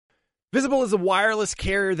Visible is a wireless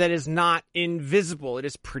carrier that is not invisible. It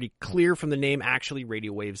is pretty clear from the name. Actually,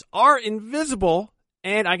 radio waves are invisible.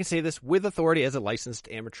 And I can say this with authority as a licensed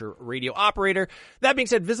amateur radio operator. That being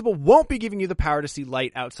said, Visible won't be giving you the power to see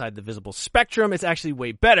light outside the visible spectrum. It's actually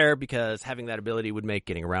way better because having that ability would make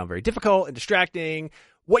getting around very difficult and distracting.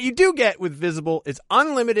 What you do get with Visible is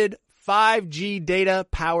unlimited 5G data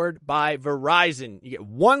powered by Verizon. You get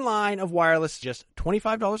one line of wireless, just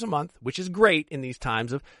 $25 a month, which is great in these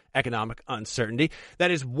times of economic uncertainty. That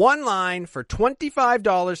is one line for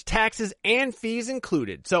 $25, taxes and fees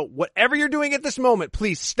included. So whatever you're doing at this moment,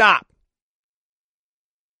 please stop.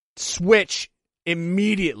 Switch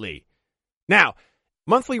immediately. Now,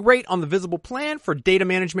 monthly rate on the Visible plan for data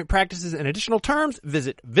management practices and additional terms,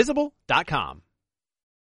 visit visible.com.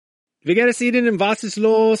 Wie geht es Ihnen? Was ist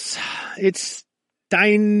los? It's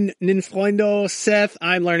deinen Freundo, Seth.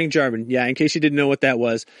 I'm learning German. Yeah, in case you didn't know what that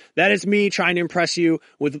was. That is me trying to impress you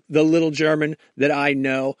with the little German that I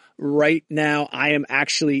know. Right now, I am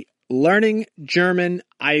actually learning German.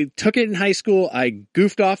 I took it in high school. I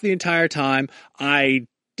goofed off the entire time. I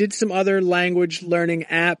did some other language learning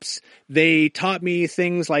apps. They taught me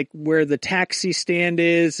things like where the taxi stand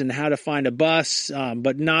is and how to find a bus,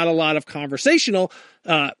 but not a lot of conversational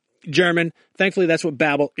German. Thankfully, that's what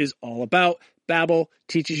Babbel is all about. Babbel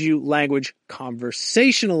teaches you language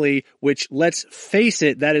conversationally, which, let's face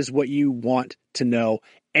it, that is what you want to know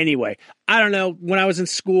anyway. I don't know. When I was in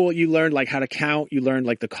school, you learned like how to count. You learned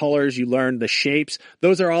like the colors. You learned the shapes.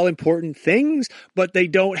 Those are all important things, but they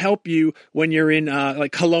don't help you when you're in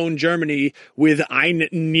like Cologne, Germany with Ein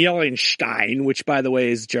Nierenstein, which by the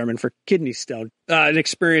way is German for kidney stone. An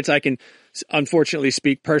experience I can unfortunately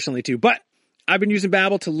speak personally to, but I've been using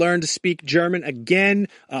Babbel to learn to speak German again,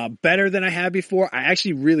 better than I had before. I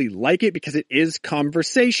actually really like it because it is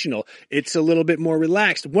conversational. It's a little bit more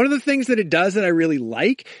relaxed. One of the things that it does that I really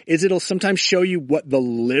like is it'll sometimes show you what the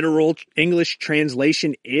literal English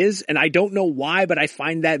translation is. And I don't know why, but I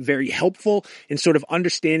find that very helpful in sort of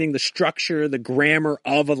understanding the structure, the grammar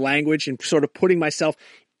of a language and sort of putting myself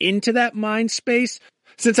into that mind space.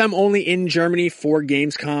 Since I'm only in Germany for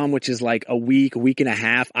Gamescom, which is like a week and a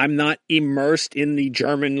half, I'm not immersed in the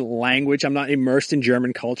German language. I'm not immersed in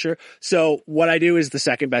German culture. So what I do is the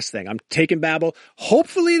second best thing. I'm taking Babbel.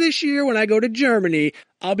 Hopefully this year when I go to Germany,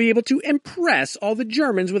 I'll be able to impress all the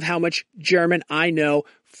Germans with how much German I know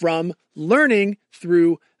from learning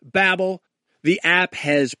through Babbel. The app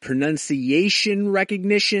has pronunciation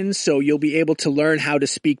recognition, so you'll be able to learn how to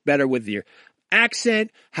speak better with your accent,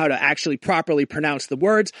 how to actually properly pronounce the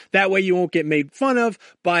words. That way you won't get made fun of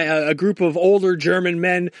by a group of older German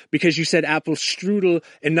men because you said Apfelstrudel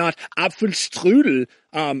and not Apfelstrudel.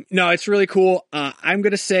 No, it's really cool. I'm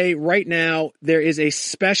going to say right now there is a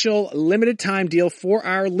special limited time deal for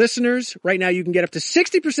our listeners. Right now you can get up to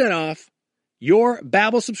 60% off your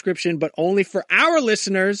Babbel subscription, but only for our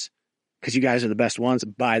listeners, because you guys are the best ones,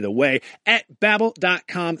 by the way, at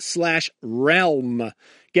babbel.com/realm.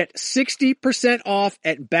 Get 60% off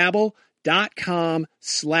at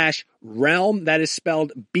babbel.com/realm. That is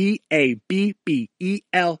spelled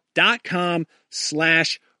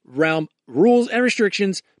BABBEL.com/realm. Rules and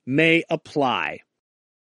restrictions may apply.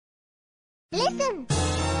 Listen.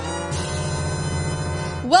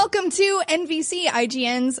 Welcome to NVC,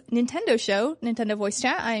 IGN's Nintendo show, Nintendo Voice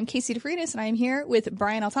Chat. I am Casey DeFreitas, and I am here with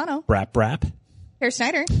Brian Altano. Brap. Harry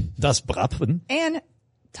Snyder. Das Brappen. And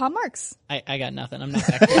Tom Marks. I got nothing. I'm not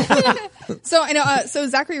Zachary. So I know. So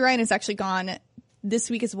Zachary Ryan is actually gone this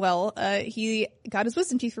week as well. He got his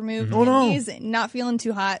wisdom teeth removed. Oh no! He's not feeling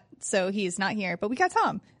too hot, so he's not here. But we got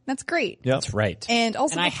Tom. That's great. Yep. That's right. And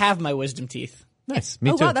also, I have my wisdom teeth. Nice.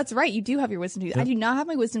 Me too. Oh wow, that's right. You do have your wisdom teeth. Yep. I do not have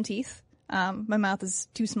my wisdom teeth. My mouth is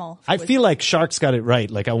too small. I feel like Shark's got it right.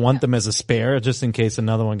 Like I want them as a spare just in case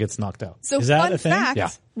another one gets knocked out. So is that fun a thing? fact,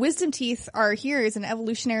 Yeah. wisdom teeth are here as an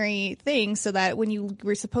evolutionary thing so that when you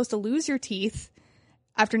were supposed to lose your teeth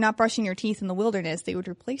after not brushing your teeth in the wilderness, they would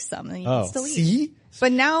replace them and you could still eat. See?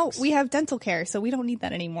 But now we have dental care, so we don't need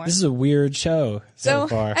that anymore. This is a weird show so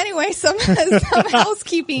far. Anyway, some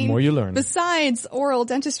housekeeping. The more you learn. Besides oral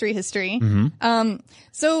dentistry history.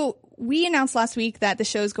 So we announced last week that the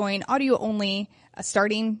show is going audio only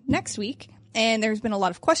starting next week. And there's been a lot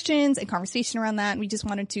of questions and conversation around that. And we just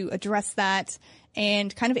wanted to address that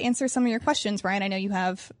and kind of answer some of your questions. Brian, I know you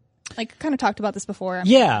have like kind of talked about this before.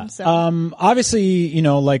 Yeah. So. Obviously, you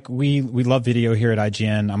know, like we love video here at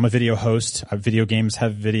IGN. I'm a video host. Video games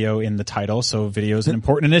have video in the title, so video is an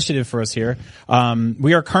important initiative for us here.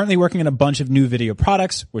 We are currently working on a bunch of new video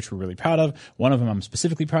products, which we're really proud of. One of them I'm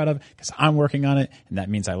specifically proud of because I'm working on it, and that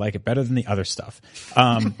means I like it better than the other stuff.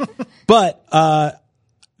 But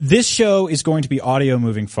this show is going to be audio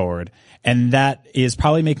moving forward. And that is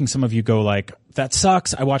probably making some of you go like, that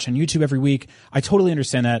sucks. I watch on YouTube every week. I totally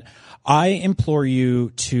understand that. I implore you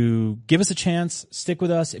to give us a chance. Stick with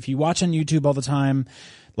us. If you watch on YouTube all the time,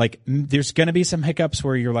 like there's going to be some hiccups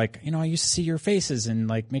where you're like, I used to see your faces and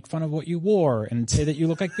like make fun of what you wore and say that you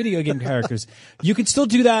look like video game characters. You can still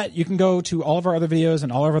do that. You can go to all of our other videos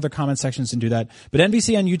and all of our other comment sections and do that. But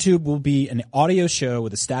NVC on YouTube will be an audio show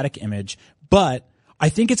with a static image, but I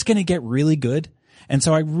think it's going to get really good. And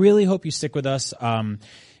so I really hope you stick with us.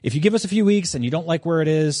 If you give us a few weeks and you don't like where it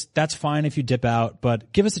is, that's fine if you dip out,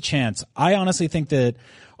 but give us a chance. I honestly think that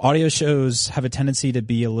audio shows have a tendency to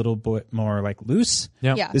be a little bit more like loose.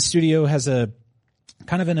 Yeah. This studio has a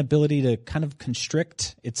kind of an ability to kind of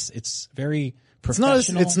constrict. It's very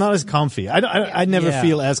professional. It's not as comfy. I never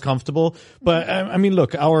feel as comfortable, but I mean,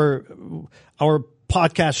 look, our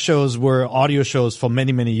podcast shows were audio shows for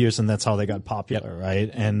many, many years, and that's how they got popular, right?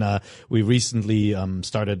 And we recently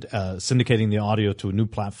started syndicating the audio to new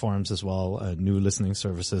platforms as well, new listening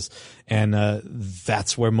services, and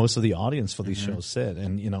that's where most of the audience for these shows sit.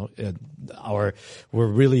 And we're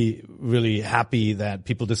really, really happy that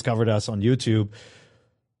people discovered us on YouTube,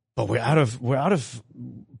 but we're out of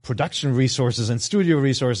production resources and studio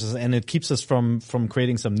resources, and it keeps us from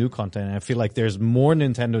creating some new content. And I feel like there's more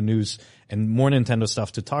Nintendo news and more Nintendo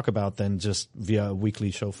stuff to talk about than just via a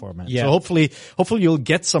weekly show format. Yeah. So hopefully you'll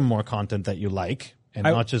get some more content that you like and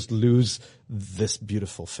not just lose this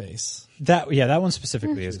beautiful face. That one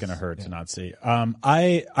specifically is going to hurt to not see.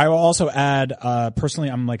 I will also add, personally,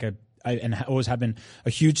 I'm like and always have been a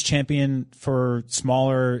huge champion for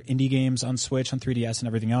smaller indie games on Switch, on 3DS and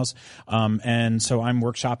everything else. And so I'm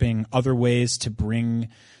workshopping other ways to bring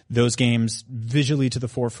those games visually to the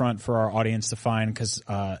forefront for our audience to find, because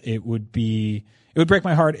it would break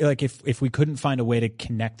my heart like if we couldn't find a way to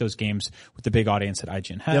connect those games with the big audience that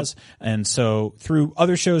IGN has. Yep. And so through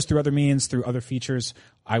other shows, through other means, through other features,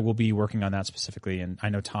 I will be working on that specifically. And I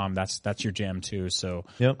know, Tom, that's your jam too. So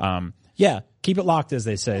yeah, keep it locked, as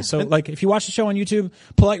they say. So like if you watch the show on YouTube,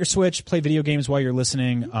 pull out your Switch, play video games while you're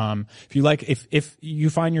listening. If you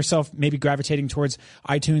find yourself maybe gravitating towards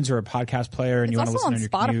iTunes or a podcast player and you want to listen on your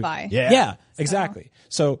Spotify. commute. Yeah, exactly.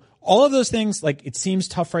 So all of those things, like it seems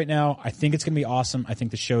tough right now. I think it's going to be awesome. I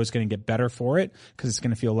think the show is going to get better for it because it's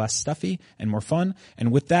going to feel less stuffy and more fun.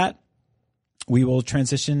 And with that, we will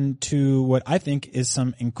transition to what I think is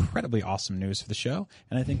some incredibly awesome news for the show.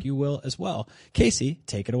 And I think you will as well. Casey,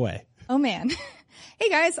 take it away. Oh man. Hey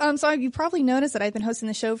guys. So you probably noticed that I've been hosting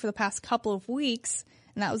the show for the past couple of weeks,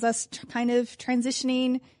 and that was us kind of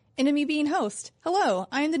transitioning into me being host. Hello,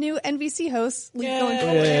 I am the new NVC host. Going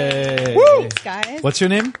forward. Woo! Thanks, guys. What's your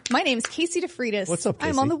name? My name is Casey DeFreitas. What's up, Casey?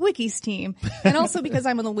 I'm on the Wikis team. And also because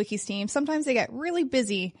I'm on the Wikis team, sometimes they get really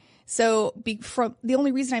busy. So the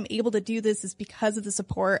only reason I'm able to do this is because of the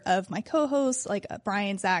support of my co-hosts like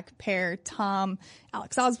Brian, Zach, Pear, Tom,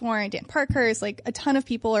 Alex Osborne, Dan Parkhurst. Like a ton of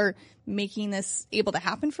people are making this able to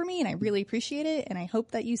happen for me, and I really appreciate it. And I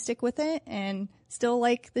hope that you stick with it and still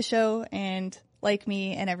like the show and like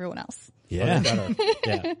me and everyone else. Yeah.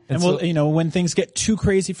 Yeah. And we'll, when things get too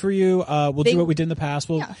crazy for you, we'll do what we did in the past.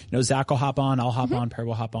 Zach will hop on, I'll hop on, Pear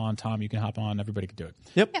will hop on, Tom, you can hop on, everybody can do it.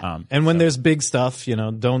 Yep. Yeah. And when there's big stuff,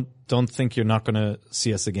 don't think you're not going to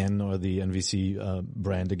see us again or the NVC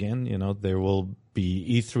brand again. There will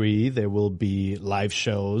be E3, there will be live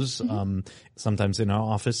shows, sometimes in our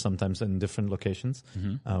office, sometimes in different locations.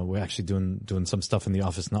 We're actually doing some stuff in the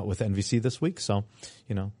office, not with NVC this week. So,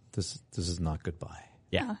 this is not goodbye.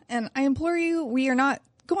 Yeah. And I implore you, we are not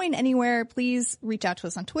going anywhere. Please reach out to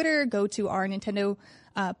us on Twitter. Go to our Nintendo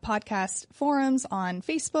podcast forums on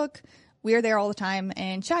Facebook. We are there all the time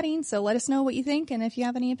and chatting. So let us know what you think and if you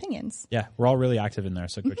have any opinions. Yeah, we're all really active in there.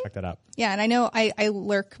 So go check that out. Yeah. And I know I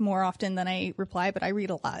lurk more often than I reply, but I read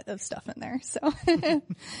a lot of stuff in there. So,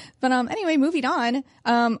 but anyway, moving on.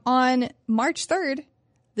 On March 3rd,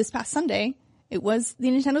 this past Sunday, it was the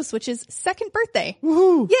Nintendo Switch's second birthday.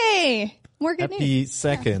 Woohoo! Yay! More good news. Happy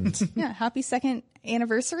second. Yeah, happy second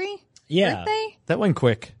anniversary. Yeah. Birthday. That went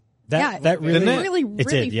quick. That really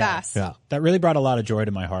fast. Yeah. That really brought a lot of joy to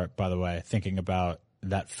my heart, by the way, thinking about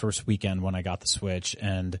that first weekend when I got the Switch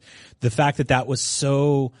and the fact that was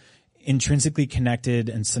so intrinsically connected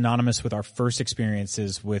and synonymous with our first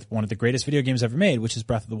experiences with one of the greatest video games ever made, which is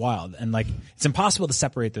Breath of the Wild. And it's impossible to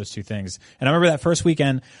separate those two things. And I remember that first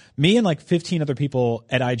weekend, me and 15 other people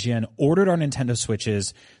at IGN ordered our Nintendo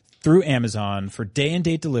Switches through Amazon for day and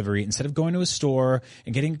date delivery instead of going to a store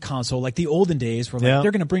and getting a console like the olden days where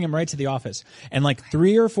they're going to bring them right to the office. And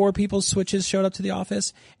 3 or 4 people's Switches showed up to the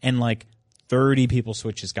office and 30 people's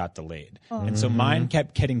Switches got delayed. And so mine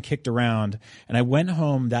kept getting kicked around. And I went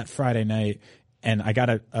home that Friday night and I got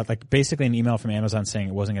basically an email from Amazon saying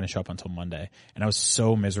it wasn't going to show up until Monday. And I was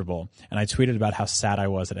so miserable. And I tweeted about how sad I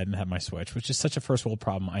was that I didn't have my Switch, which is such a first world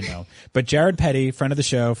problem, I know. But Jared Petty, friend of the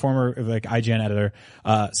show, former IGN editor,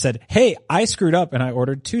 said, "Hey, I screwed up and I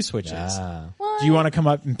ordered 2 Switches. Do you want to come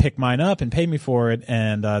up and pick mine up and pay me for it?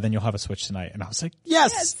 And then you'll have a Switch tonight." And I was like,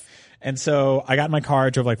 yes! And so I got in my car,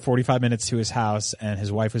 drove like 45 minutes to his house, and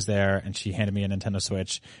his wife was there, and she handed me a Nintendo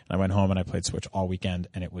Switch. And I went home and I played Switch all weekend,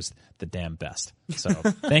 and it was the damn best. So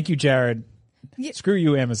thank you, Jared. Yeah. Screw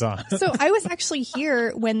you, Amazon. So I was actually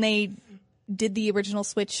here when they did the original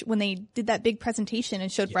Switch, when they did that big presentation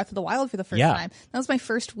and showed Breath of the Wild for the first time. That was my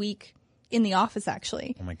first week in the office,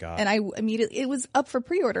 actually. Oh my God. And I immediately, it was up for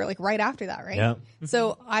pre-order like right after that, right? Yeah.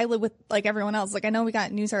 So I live with like everyone else. Like I know we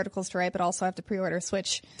got news articles to write, but also I have to pre-order a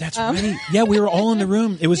Switch. That's right. Yeah, we were all in the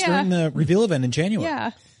room. It was during the reveal event in January.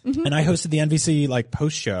 Yeah. And I hosted the NVC like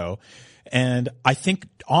post show. And I think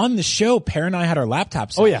on the show, Per and I had our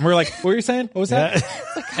laptops. Oh, yeah. And we were like, what were you saying? What was that?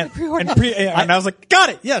 And I was like, got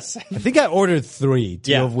it. Yes. I think I ordered 3,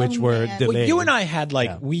 2 of which were man. delayed. Well, you and I had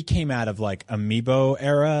we came out of like Amiibo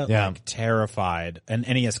era, like terrified, and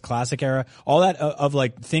NES Classic era, all that of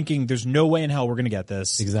like thinking there's no way in hell we're going to get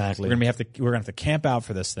this. Exactly. We're going to have to camp out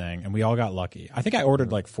for this thing. And we all got lucky. I think I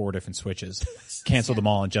ordered like 4 different Switches, canceled them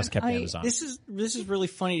all and just kept Amazon. This is really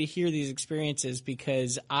funny to hear these experiences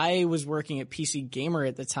because I was working at PC Gamer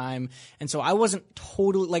at the time, and so I wasn't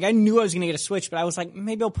totally like I knew I was going to get a Switch, but I was like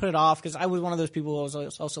maybe I'll put it off because I was one of those people who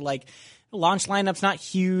was also like launch lineup's not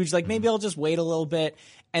huge, like maybe I'll just wait a little bit.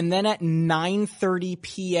 And then at 9:30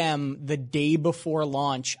 p.m. the day before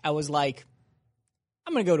launch, I was like,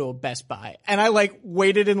 I'm going to go to a Best Buy. And I like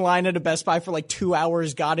waited in line at a Best Buy for like 2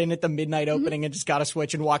 hours, got in at the midnight opening and just got a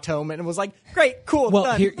Switch and walked home and was like, great, cool, Well,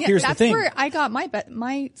 done. here's the thing. That's where I got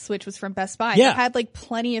my Switch was from Best Buy. Yeah. It had like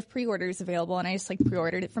plenty of pre-orders available and I just like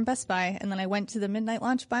pre-ordered it from Best Buy and then I went to the midnight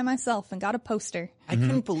launch by myself and got a poster. I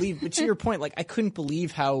couldn't believe, but to your point, like I couldn't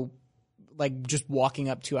believe how like just walking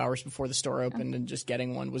up 2 hours before the store opened and just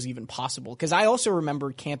getting one was even possible. Cause I also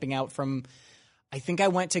remember camping out from, I think I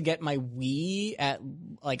went to get my Wii at,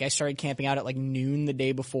 like, I started camping out at like noon the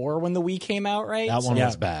day before when the Wii came out, right? That one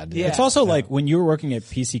was bad. Yeah. It's also like when you were working at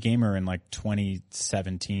PC Gamer in like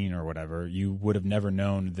 2017 or whatever, you would have never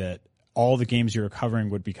known that all the games you were covering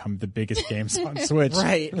would become the biggest games on Switch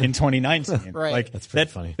Right. in 2019. Right. Like That's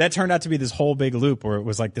pretty funny. That turned out to be this whole big loop where it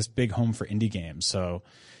was like this big home for indie games. So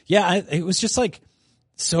yeah, it was just like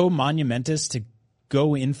so monumentous to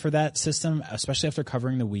go in for that system, especially after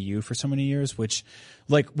covering the Wii U for so many years, which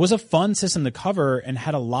like was a fun system to cover and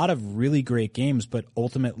had a lot of really great games, but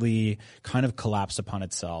ultimately kind of collapsed upon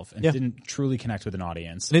itself and didn't truly connect with an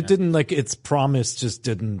audience. And it didn't like its promise just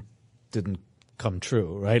didn't come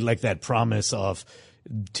true, right? Like that promise of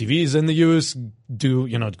TVs in the US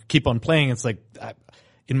keep on playing. It's like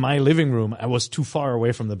in my living room, I was too far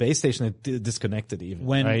away from the base station. It disconnected even.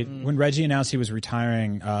 When Reggie announced he was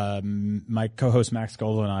retiring, my co-host Max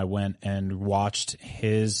Goldwyn and I went and watched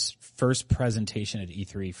his first presentation at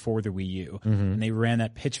E3 for the Wii U. And they ran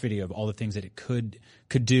that pitch video of all the things that it could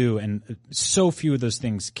do, and so few of those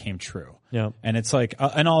things came true. Yeah. And it's like,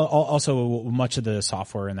 and also much of the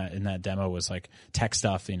software in that demo was like tech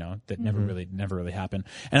stuff, that never really happened.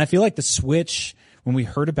 And I feel like the Switch, when we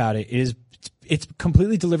heard about it, it's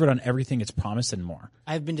completely delivered on everything it's promised and more.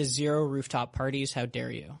 I've been to 0 rooftop parties. How dare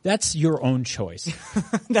you? That's your own choice.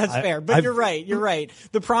 That's fair. But you're right. You're right.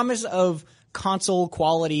 The promise of console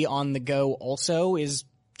quality on the go also is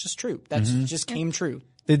just true. That's just came true.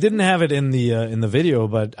 They didn't have it in the video,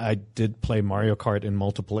 but I did play Mario Kart in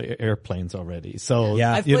multiple airplanes already. So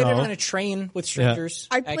Yeah. I've played it on a train with strangers.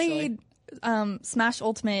 I actually. played Smash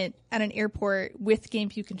Ultimate at an airport with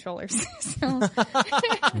GameCube controllers. So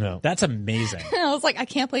no. That's amazing. I was like, I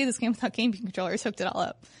can't play this game without GameCube controllers. Hooked it all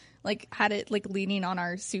up. Like had it like leaning on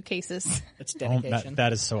our suitcases. It's dedication.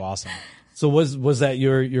 That is so awesome. So was that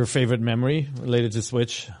your favorite memory related to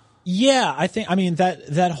Switch? Yeah, I mean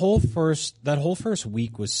that whole first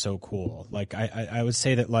week was so cool. Like I would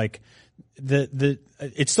say that like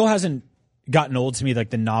it still hasn't gotten old to me, like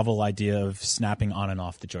the novel idea of snapping on and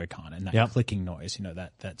off the Joy-Con and that clicking noise,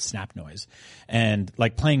 that snap noise, and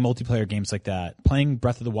like playing multiplayer games like that, playing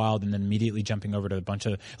Breath of the Wild and then immediately jumping over to a bunch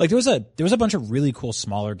of like there was a bunch of really cool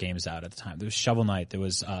smaller games out at the time. There was Shovel Knight, there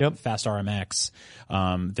was Fast RMX,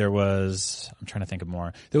 there was, I'm trying to think of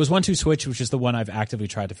more. There was 1-2 Switch, which is the one I've actively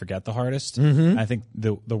tried to forget the hardest. I think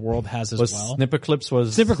the world has as well.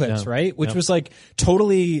 Snipperclips, right? Which was like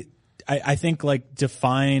totally, I think like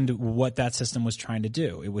defined what that system was trying to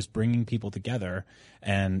do. It was bringing people together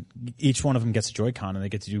and each one of them gets a Joy-Con, and they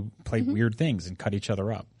get to play weird things and cut each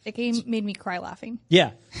other up. The game made me cry laughing.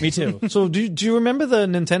 Yeah, me too. So do you remember the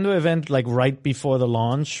Nintendo event like right before the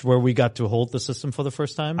launch where we got to hold the system for the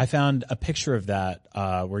first time? I found a picture of that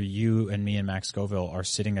where you and me and Max Scoville are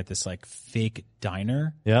sitting at this like fake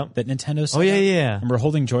diner that Nintendo set Oh yeah, up. yeah. And we're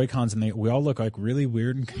holding Joy-Cons, and we all look like really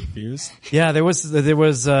weird and confused. Yeah, there was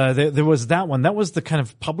that one. That was the kind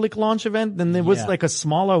of public launch event. Then there was like a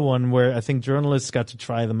smaller one where I think journalists got to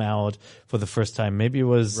try them out for the first time. Maybe it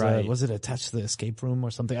was was it attached to the escape room or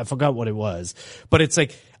something? I forgot what it was. But it's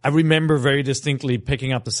like I remember very distinctly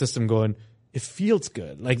picking up the system going, it feels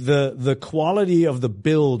good. Like the quality of the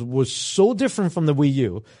build was so different from the Wii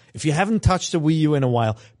U. If you haven't touched a Wii U in a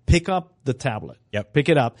while, pick up the tablet. Yep. Pick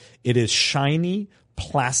it up. It is shiny,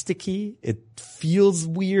 plasticky. It feels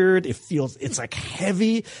weird. It's like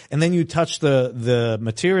heavy. And then you touch the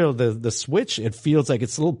material, the Switch. It feels like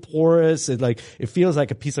it's a little porous. It feels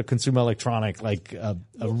like a piece of consumer electronic, like a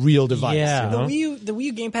real device. Yeah. You know? The Wii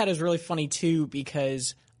U gamepad is really funny too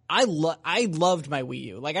because I loved my Wii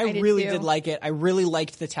U. Like I did really too. did like it. I really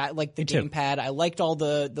liked the gamepad. I liked all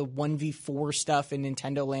the 1v4 stuff in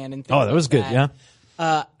Nintendo Land and things Oh, that was like good. Yeah.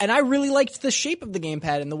 And I really liked the shape of the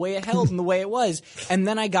gamepad and the way it held and the way it was. And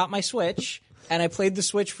then I got my Switch and I played the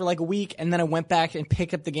Switch for like a week, and then I went back and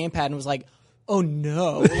picked up the gamepad and was like, oh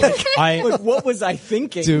no. Like, what was I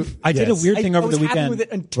thinking? Dude, I did a weird thing over the I was happy weekend. with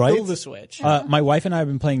it until the Switch. My wife and I have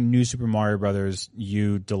been playing New Super Mario Brothers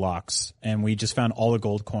U Deluxe, and we just found all the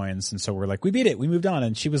gold coins, and so we're like, we beat it, we moved on.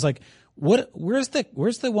 And she was like, where's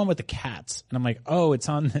the one with the cats? And I'm like, oh, it's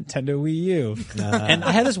on Nintendo Wii U. And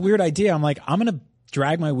I had this weird idea. I'm like, I'm gonna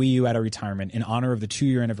drag my Wii U out of retirement in honor of the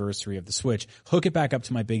 2-year anniversary of the Switch, hook it back up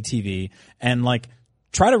to my big TV, and like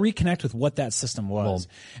try to reconnect with what that system was.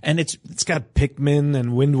 And it's got Pikmin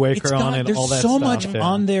and Wind Waker on it, there's all that so stuff. much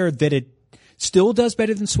on there that it still does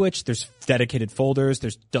better than Switch. There's dedicated folders.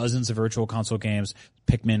 There's dozens of virtual console games,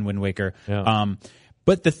 Pikmin, Wind Waker. Yeah.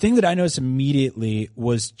 But the thing that I noticed immediately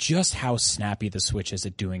was just how snappy the Switch is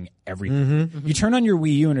at doing everything. Mm-hmm. You turn on your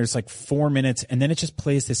Wii U and there's like 4 minutes, and then it just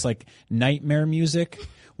plays this like nightmare music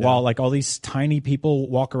while like all these tiny people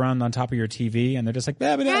walk around on top of your TV, and they're just like,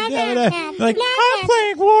 bah, bah, bah, bah, bah. Like, I'm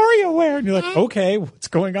playing WarioWare, and you're like, okay, what's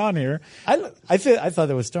going on here? I thought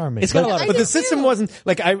that was charming. It's got a lot of but I the did system too. wasn't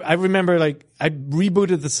like I remember like I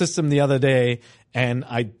rebooted the system the other day and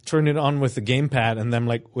I turned it on with the gamepad and then I'm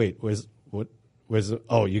like, wait, where's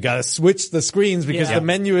you gotta switch the screens because the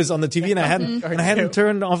menu is on the TV and I hadn't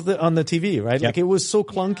turned off on the TV, right? Yep. Like it was so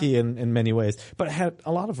clunky in many ways, but it had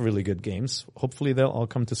a lot of really good games. Hopefully they'll all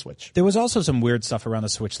come to Switch. There was also some weird stuff around the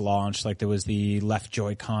Switch launch, like there was the left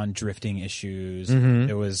Joy-Con drifting issues. Mm-hmm.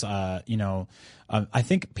 There was, I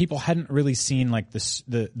think people hadn't really seen like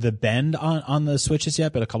the bend on the Switches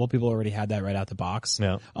yet, but a couple people already had that right out the box.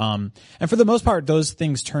 Yeah. And for the most part, those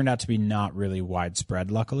things turned out to be not really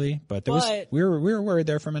widespread, luckily. But we were worried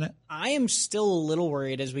there for a minute. I am still a little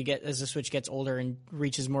worried as the Switch gets older and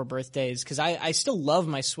reaches more birthdays, because I still love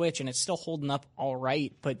my Switch and it's still holding up all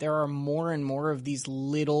right, but there are more and more of these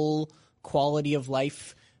little quality of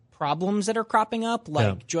life problems that are cropping up,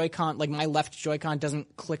 like Joy-Con, like my left Joy-Con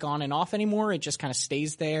doesn't click on and off anymore. It just kind of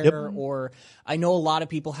stays there. Or I know a lot of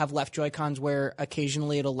people have left Joy-Cons where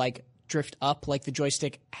occasionally it'll like drift up, like the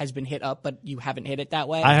joystick has been hit up, but you haven't hit it that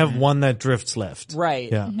way. I have one that drifts left.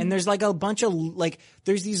 Right. Yeah. And there's like a bunch of like,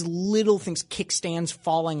 there's these little things, kickstands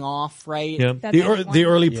falling off, right? Yeah. The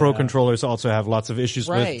early Pro controllers also have lots of issues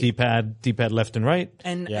Right. with D-pad left and right.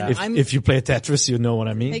 And If you play Tetris, you know what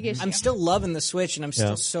I mean. Big issue. I'm still loving the Switch, and I'm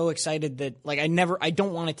still so excited that like I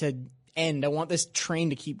don't want it to end. I want this train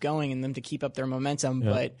to keep going and them to keep up their momentum,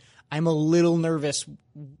 but I'm a little nervous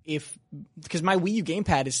because my Wii U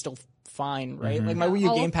gamepad is still fine, right? Like my Wii U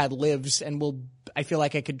gamepad lives and I feel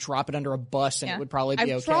like I could drop it under a bus and it would probably be I've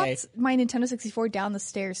okay. dropped my Nintendo 64 down the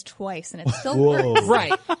stairs twice and it still works.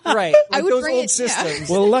 Right. Like I would those bring old it- systems.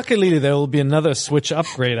 Well, luckily there will be another Switch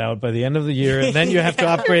upgrade out by the end of the year, and then you have to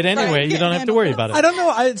upgrade anyway. You don't have to worry about it. I don't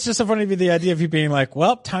know. It's just so funny to me, the idea of you being like,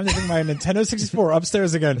 well, time to bring my Nintendo 64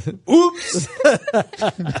 upstairs again. Oops.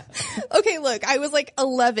 Okay, look, I was like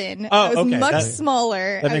 11. Oh, I was okay. much That-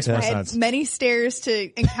 smaller. that makes I more had sense. many stairs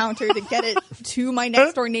to encounter to get it to my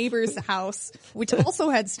next door neighbor's house, which also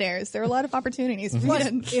had stairs. There are a lot of opportunities. for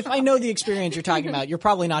me to- If I know the experience you're talking about, you're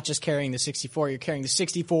probably not just carrying the 64. You're carrying the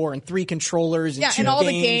 64 and 3 controllers and Yeah, 2 and all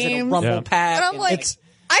the games and a games. rumble Yeah. pack. And I'm like,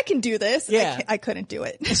 I can do this. Yeah. I couldn't do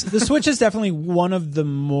it. The Switch is definitely one of the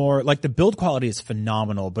more, like, the build quality is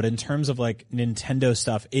phenomenal, but in terms of like Nintendo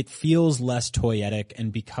stuff, it feels less toyetic,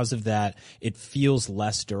 and because of that, it feels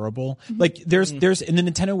less durable. Like there's in the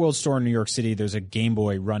Nintendo World Store in New York City, there's a Game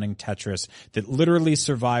Boy running Tetris that literally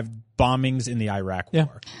survived bombings in the Iraq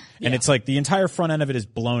War. And it's like the entire front end of it is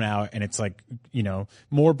blown out, and it's like, you know,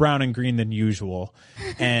 more brown and green than usual.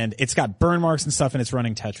 And it's got burn marks and stuff, and it's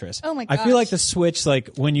running Tetris. Oh my I feel like gosh. the Switch,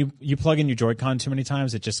 like when you plug in your Joy-Con too many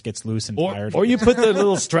times, it just gets loose and tired. Or you put the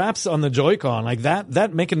little straps on the Joy-Con. Like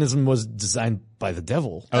that mechanism was designed by the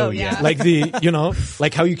devil. Oh, yeah. Like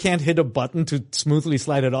like how you can't hit a button to smoothly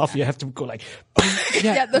slide it off. You have to go like,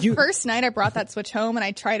 Yeah, the first night I brought that Switch home and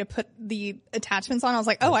I tried to put the attachments on, I was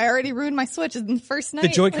like, oh, I already ruined my Switch in the first night. The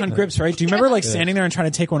Joy-Con grips, right? Do you remember like standing there and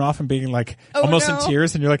trying to take one off and being like almost in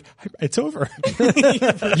tears, and you're like, it's over.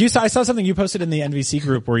 I saw something you posted in the NVC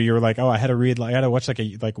group where you were like, oh, I had to watch like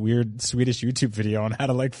a weird Swedish YouTube video on how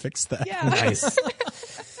to like fix that. Yeah. nice.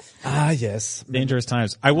 Yes. Dangerous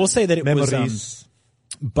times. I will say that it Memories. was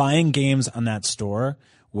buying games on that store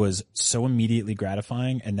was so immediately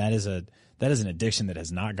gratifying, and that is an addiction that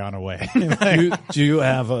has not gone away. Do you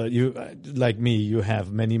have like me? You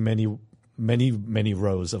have many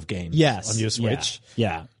rows of games. Yes. On your Switch.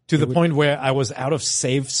 Yeah. To the point where I was out of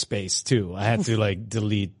save space too. I had to like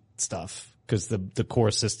delete stuff because the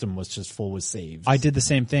core system was just full with saves. I did the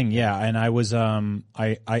same thing, yeah, and I was I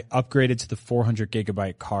upgraded to the 400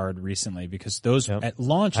 gigabyte card recently because those at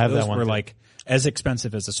launch I have those that one were too. like as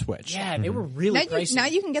expensive as a Switch. Yeah, they were really pricey. Now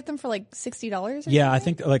you can get them for like $60. Yeah, I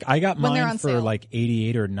think like I got When they're mine on for sale. like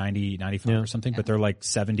 88 or 95 or something, but they're like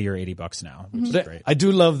 70 or 80 bucks now, which is great. I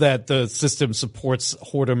do love that the system supports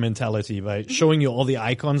hoarder mentality by showing you all the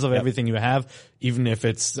icons of everything you have, even if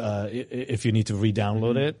it's if you need to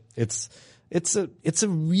re-download it. It's a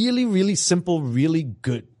really, really simple, really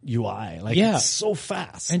good UI. Like it's so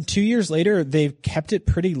fast. And 2 years later, they've kept it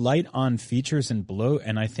pretty light on features and bloat,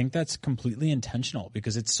 and I think that's completely intentional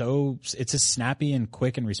because it's as snappy and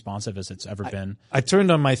quick and responsive as it's ever been. I turned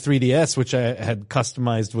on my 3DS, which I had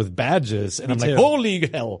customized with badges, and I'm too. like, holy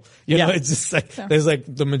hell. You know, Yeah. it's just like, there's like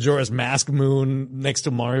the Majora's Mask moon next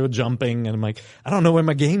to Mario jumping, and I'm like, I don't know where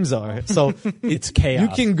my games are. So It's chaos. you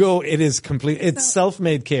can go, it is complete, it's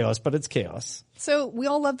self-made chaos, but it's chaos. So we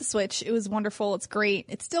all love the Switch. It was wonderful. It's great.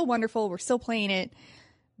 It's still wonderful. We're still playing it.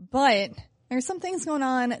 But there's some things going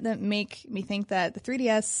on that make me think that the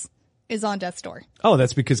 3DS is on death's door. Oh,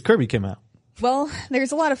 that's because Kirby came out. Well,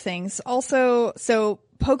 there's a lot of things. Also, so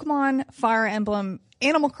Pokemon, Fire Emblem,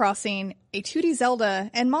 Animal Crossing, a 2D Zelda,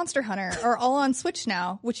 and Monster Hunter are all on Switch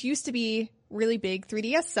now, which used to be really big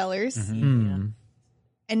 3DS sellers. And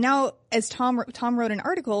now, as Tom wrote an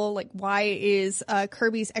article, like, why is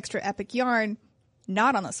Kirby's Extra Epic Yarn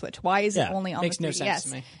not on the Switch? Why is it only on makes the 3DS? no sense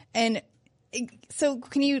to me. And so,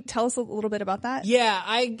 can you tell us a little bit about that? Yeah,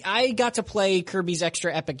 I got to play Kirby's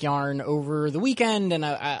Extra Epic Yarn over the weekend and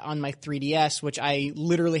on my 3DS, which I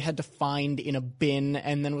literally had to find in a bin,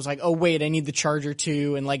 and then was like, oh wait, I need the charger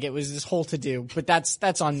too, and like it was this whole to do. But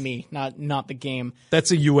that's on me, not the game.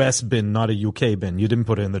 That's a US bin, not a UK bin. You didn't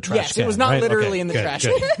put it in the trash Yes, can, it was not right? literally Okay, in the good, trash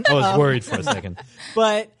good. I was worried for a second.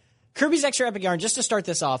 But Kirby's Extra Epic Yarn, just to start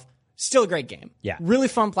this off, still a great game. Yeah. Really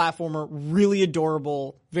fun platformer, really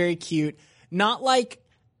adorable, very cute. Not like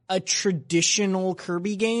a traditional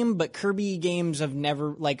Kirby game, but Kirby games have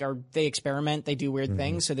never, they experiment, they do weird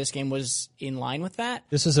things, so this game was in line with that.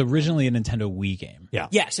 This is originally a Nintendo Wii game. Yeah.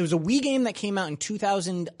 Yes, it was a Wii game that came out in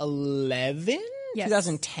 2011? Yes.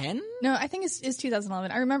 2010? No, I think it's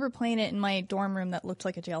 2011. I remember playing it in my dorm room that looked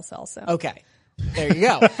like a jail cell. So Okay. There you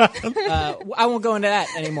go. I won't go into that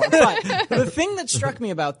anymore. But the thing that struck me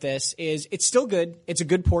about this is it's still good. It's a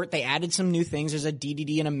good port. They added some new things. There's a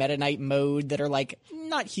DDD and a Meta Knight mode that are like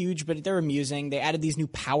not huge, but they're amusing. They added these new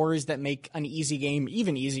powers that make an easy game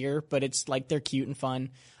even easier, but it's like they're cute and fun.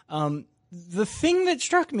 The thing that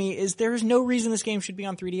struck me is there's no reason this game should be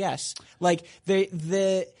on 3DS. Like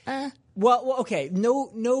Well, okay.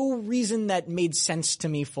 No reason that made sense to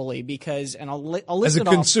me fully because, and I'll list As a it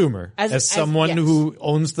off. consumer, as someone yes. who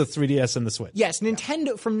owns the 3DS and the Switch. Yes,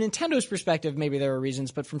 Nintendo, from Nintendo's perspective, maybe there are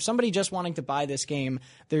reasons, but from somebody just wanting to buy this game,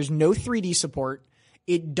 there's no 3D support.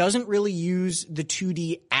 It doesn't really use the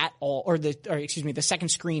 2D at all, or the second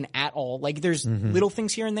screen at all. Like there's little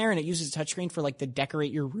things here and there, and it uses a touchscreen for like the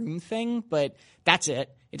decorate your room thing, but that's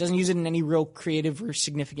it. It doesn't use it in any real creative or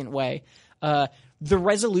significant way. The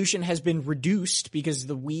resolution has been reduced because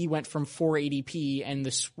the Wii went from 480p and the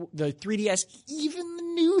 3DS, even the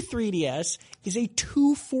new 3DS, is a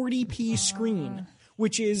 240p screen,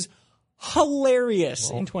 which is hilarious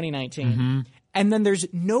in 2019. And then there's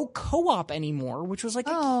no co-op anymore, which was like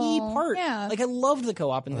a key part. yeah. Like I loved the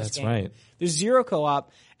co-op in this That's game. right. There's zero co-op.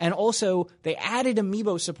 And also they added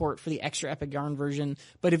amiibo support for the extra Epic Yarn version.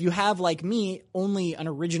 But if you have, like me, only an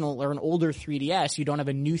original or an older 3DS, you don't have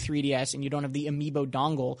a new 3DS and you don't have the amiibo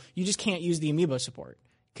dongle, you just can't use the amiibo support.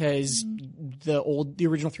 Because the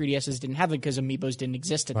original 3DSs didn't have it because amiibos didn't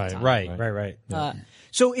exist at the time. Right.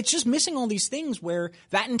 So it's just missing all these things where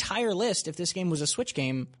that entire list, if this game was a Switch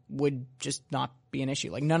game, would just not be an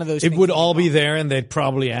issue. Like none of those It things would all be there, and they'd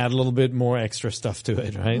probably add a little bit more extra stuff to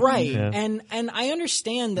it, right? right. Yeah. And I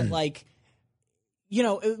understand that like, you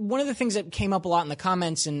know, one of the things that came up a lot in the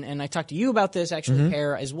comments, and I talked to you about this actually,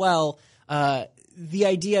 Pear, as well, the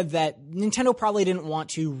idea that Nintendo probably didn't want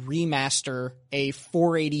to remaster a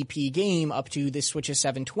 480p game up to the Switch's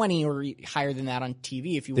 720 or higher than that on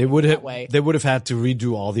TV if you They would would that have. way. They would have had to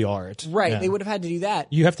redo all the art. Right, Yeah. they would have had to do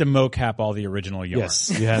that. You have to mocap all the original yarn.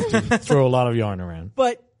 Yes, you have to throw a lot of yarn around.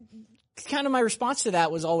 But kind of my response to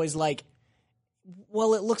that was always like,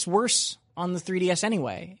 well, it looks worse on the 3DS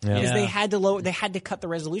anyway. Because Yeah. they had to cut the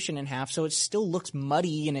resolution in half, so it still looks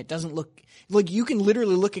muddy and it doesn't look like you can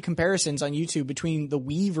literally look at comparisons on YouTube between the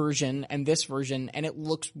Wii version and this version, and it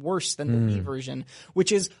looks worse than the Wii version,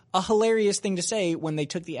 which is a hilarious thing to say when they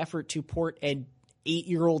took the effort to port an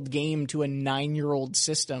 8-year-old game to a 9-year-old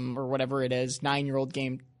system or whatever it is, 9-year-old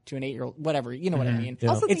game to an 8-year-old, whatever, you know what I mean?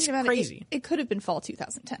 Also It's thinking about crazy. it could have been fall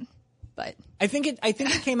 2010, but I think it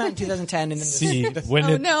came out in 2010 and then See, when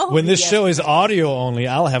Oh, no. when this show is audio only,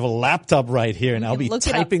 I'll have a laptop right here, and I'll can be look it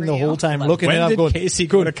up typing for the you. whole time, looking When it up. did Going, Casey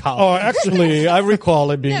go to college? Oh, actually, I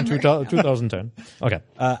recall it being Never. 2010. Okay.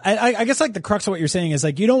 I guess like the crux of what you're saying is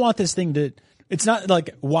like you don't want this thing to. It's not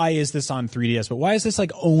like why is this on 3DS, but why is this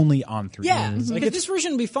like only on 3DS? yeah, Like because this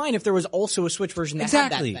version would be fine if there was also a Switch version that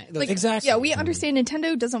Exactly. had that thing. like, Exactly. yeah, we understand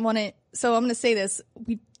Nintendo doesn't want it. So I'm going to say this: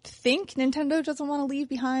 we think Nintendo doesn't want to leave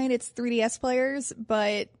behind its 3DS players,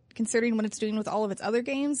 but considering what it's doing with all of its other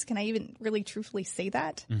games, can I even really truthfully say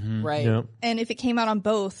that? Right. Yeah. And if it came out on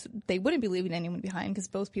both, they wouldn't be leaving anyone behind because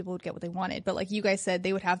both people would get what they wanted. But like you guys said,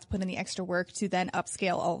 they would have to put in the extra work to then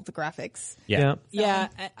upscale all of the graphics. Yeah. Yeah,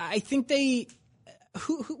 I think they.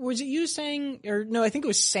 Who was it? You saying, or no? I think it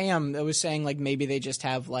was Sam that was saying like maybe they just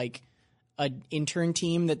have like an intern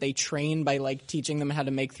team that they train by like teaching them how to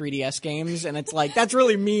make 3DS games, and it's like that's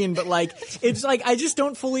really mean, but like it's like I just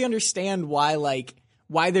don't fully understand why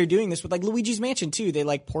they're doing this with like Luigi's Mansion too. They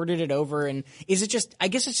like ported it over, and is it just? I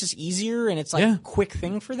guess it's just easier, and it's like Yeah. a quick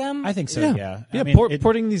thing for them. I think so. Yeah. Yeah, I mean,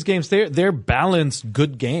 porting these games, they're balanced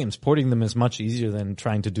good games. Porting them is much easier than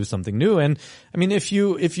trying to do something new. And I mean, if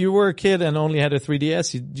you were a kid and only had a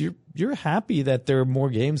 3DS, you're happy that there are more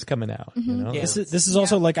games coming out. You know? Yeah. This is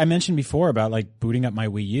also like I mentioned before about like booting up my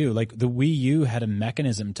Wii U. Like the Wii U had a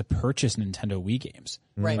mechanism to purchase Nintendo Wii games.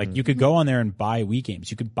 Right. Like you could go on there and buy Wii games.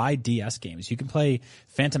 You could buy DS games. You can play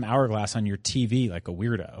Phantom Hourglass on your TV like a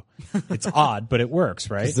weirdo. It's odd, but it works,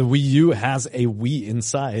 right? The Wii U has a Wii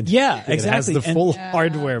inside. Yeah, It has exactly. the full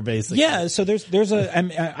hardware, basically. Yeah, so there's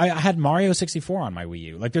I had Mario 64 on my Wii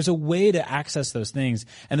U. Like there's a way to access those things,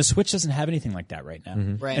 and the Switch doesn't have anything like that right now.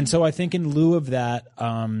 Right. And so I think in lieu of that,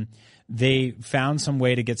 they found some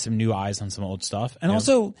way to get some new eyes on some old stuff. And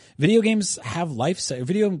also, video games have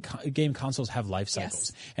game consoles have life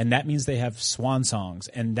cycles, and that means they have swan songs,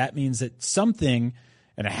 and that means that something,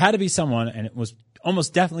 and it had to be someone, and it was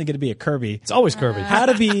almost definitely going to be a Kirby. It's always Kirby.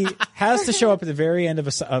 Has to show up at the very end of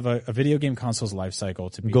a video game console's life cycle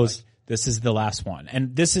to be like, this is the last one.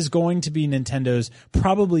 And this is going to be Nintendo's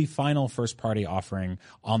probably final first party offering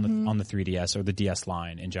on the 3DS or the DS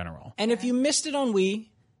line in general. And if you missed it on Wii,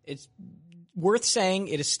 it's worth saying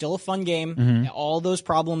it is still a fun game. All those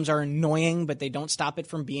problems are annoying, but they don't stop it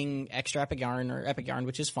from being extra Epic Yarn,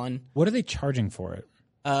 which is fun. What are they charging for it?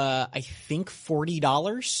 I think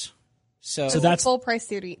 $40. So that's Full price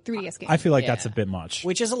 3DS game. I feel like that's a bit much.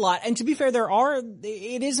 which is a lot. And to be fair,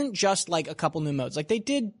 it isn't just like a couple new modes. Like they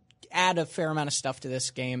did add a fair amount of stuff to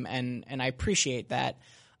this game, and I appreciate that.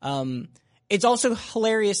 It's also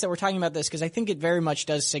hilarious that we're talking about this because I think it very much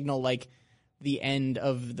does signal like the end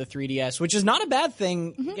of the 3DS, which is not a bad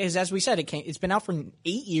thing. Because as we said, it's been out for 8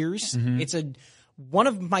 years. It's one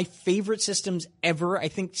of my favorite systems ever. I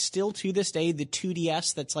think still to this day, the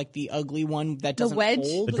 2DS, that's like the ugly one that doesn't wedge?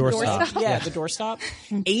 hold. The doorstop? Yeah, the doorstop.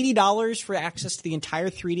 $80 for access to the entire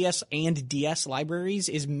 3DS and DS libraries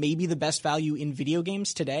is maybe the best value in video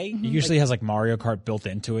games today. It usually has like Mario Kart built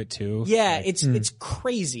into it too. Yeah, it's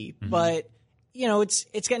crazy, but you know, it's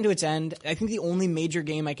getting to its end. I think the only major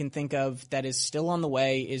game I can think of that is still on the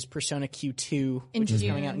way is Persona Q2, which is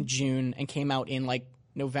coming out in June and came out in like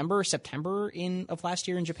November or September of last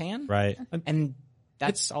year in Japan. Right. And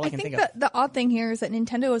That's all I can think that of. the odd thing here is that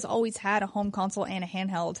Nintendo has always had a home console and a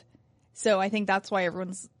handheld. So I think that's why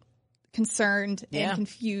everyone's concerned and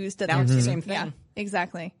confused. That Now it's the same thing. Yeah,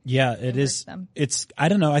 exactly. Yeah, it is. them. It's, I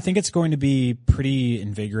don't know. I think it's going to be pretty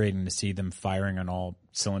invigorating to see them firing on all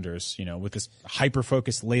cylinders, you know, with this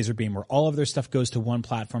hyper-focused laser beam where all of their stuff goes to one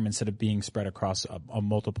platform instead of being spread across a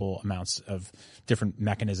multiple amounts of different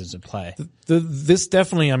mechanisms of play. This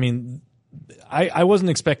definitely, I mean, I wasn't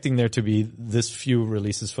expecting there to be this few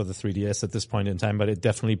releases for the 3DS at this point in time, but it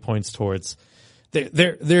definitely points towards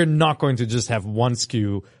they're not going to just have one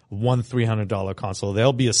SKU, one $300 console.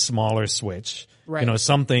 There'll be a smaller Switch, Right. you know,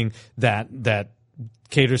 something that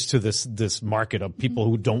caters to this market of people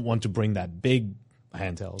who don't want to bring that big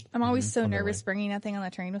handheld. I'm always so nervous bringing that thing on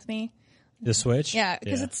the train with me. The Switch? Yeah,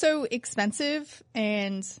 because it's so expensive,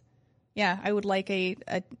 and yeah, I would like a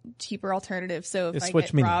cheaper alternative. So if A I Switch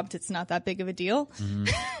get Mini. robbed, it's not that big of a deal.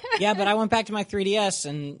 Yeah, but I went back to my 3DS,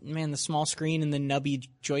 and man, the small screen and the nubby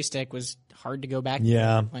joystick was hard to go back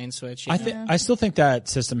Yeah. to playing Switch. I still think that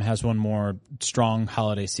system has one more strong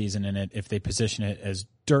holiday season in it if they position it as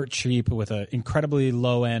dirt cheap with an incredibly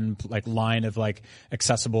low end like line of like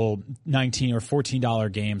accessible $19 or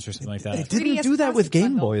 $14 games or something like that. They didn't 3DS do that with Classic Game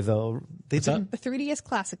bundle. Boy though. They didn't. The 3DS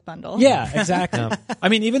Classic bundle. Yeah, exactly. I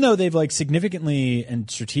mean, even though they've like significantly and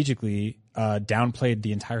strategically downplayed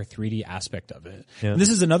the entire 3D aspect of it. Yeah. And this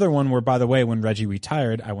is another one where, by the way, when Reggie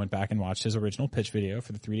retired, I went back and watched his original pitch video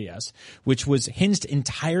for the 3DS, which was hinged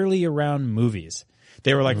entirely around movies.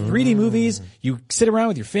 They were like 3D movies. You sit around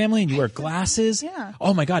with your family and you wear glasses. Yeah.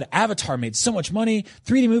 Oh my God, Avatar made so much money.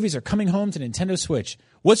 3D movies are coming home to Nintendo Switch.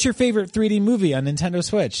 What's your favorite 3D movie on Nintendo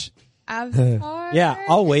Switch? Avatar. Yeah,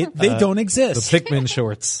 I'll wait. They don't exist. The Pikmin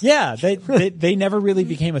shorts. Yeah, they never really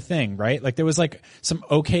became a thing, right? Like there was like some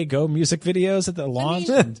OK Go music videos at the launch.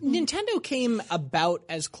 Nintendo came about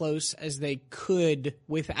as close as they could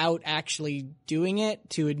without actually doing it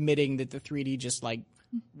to admitting that the 3D just like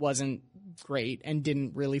wasn't great and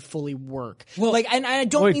didn't really fully work. Well, like, and I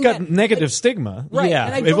don't Well, it mean got that negative stigma. Right, Yeah.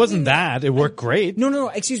 and I It don't wasn't mean that. It worked great. No,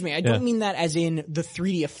 excuse me. I don't Yeah. mean that as in the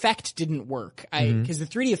 3D effect didn't work. Because the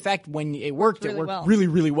 3D effect, when it worked, really it worked well. really,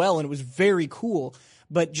 really well, and it was very cool.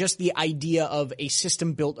 But just the idea of a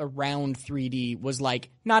system built around 3D was like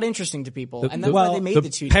not interesting to people, and that's why they made the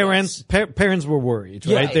 2DS. Parents were worried,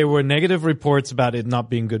 Yeah. right? There were negative reports about it not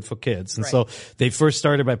being good for kids. And so they first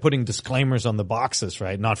started by putting disclaimers on the boxes,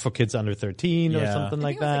 right? Not for kids under 13 or Yeah. something I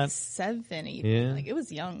like think it was that. like 7, even. Yeah. Like it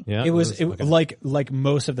was young. Yeah. It was like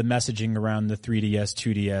most of the messaging around the 3DS,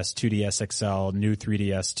 2DS, 2DS XL, new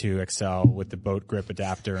 3DS 2 XL with the boat grip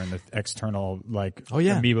adapter and the external like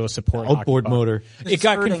Amiibo support Outboard hockey puck. motor. It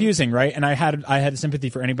got confusing, right? And I had sympathy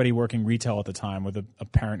for anybody working retail at the time with a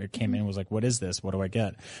parent who came in and was like, "What is this? What do I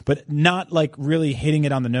get?" But not like really hitting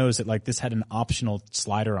it on the nose that like this had an optional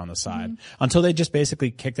slider on the side until they just basically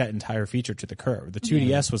kicked that entire feature to the curb. The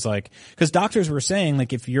 2DS was like, because doctors were saying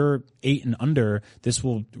like if you're 8 and under, this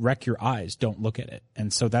will wreck your eyes. Don't look at it.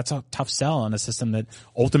 And so that's a tough sell on a system that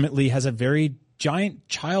ultimately has a very giant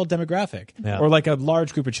child demographic or like a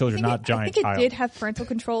large group of children, not giant I think child. it did have parental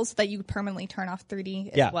controls so that you could permanently turn off 3D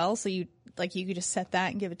as Yeah. well. So you could just set that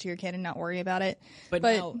and give it to your kid and not worry about it. But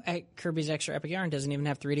now Kirby's Extra Epic Yarn doesn't even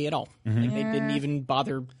have 3D at all. Like they didn't even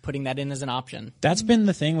bother putting that in as an option. That's been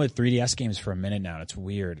the thing with 3DS games for a minute now. It's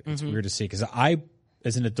weird. It's weird to see because I,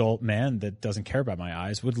 as an adult man that doesn't care about my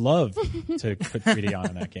eyes, would love to put 3D on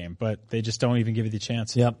in that game, but they just don't even give you the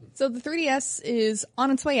chance. Yep. So the 3DS is on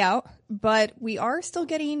its way out, but we are still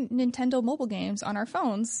getting Nintendo mobile games on our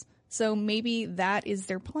phones. So maybe that is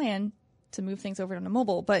their plan to move things over to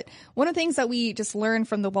mobile. But one of the things that we just learned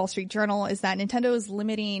from the Wall Street Journal is that Nintendo is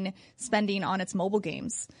limiting spending on its mobile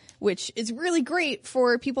games, which is really great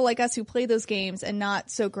for people like us who play those games and not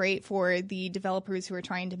so great for the developers who are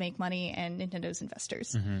trying to make money and Nintendo's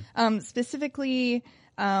investors. Specifically,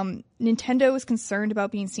 Nintendo is concerned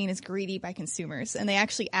about being seen as greedy by consumers, and they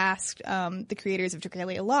actually asked the creators of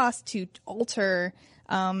Dragalia Lost to alter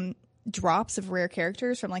drops of rare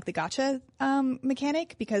characters from like the gacha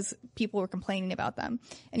mechanic because people were complaining about them.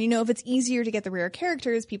 And if it's easier to get the rare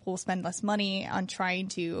characters, people will spend less money on trying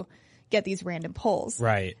to get these random pulls.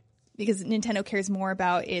 Right. Because Nintendo cares more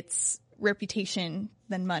about its reputation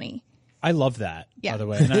than money. I love that, Yeah. by the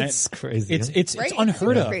way. And It's crazy. It's Right?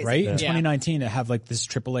 unheard It's of, crazy. right? In Yeah. 2019 to have like this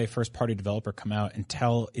AAA first party developer come out and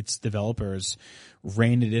tell its developers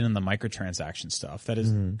rein it in on the microtransaction stuff. That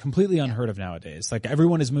is completely unheard of nowadays. Like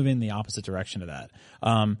everyone is moving in the opposite direction of that.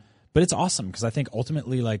 But it's awesome because I think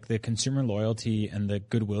ultimately like the consumer loyalty and the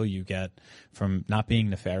goodwill you get from not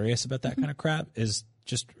being nefarious about that kind of crap is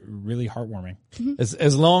just really heartwarming.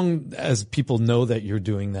 As long as people know that you're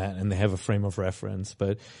doing that and they have a frame of reference.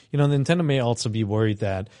 But, Nintendo may also be worried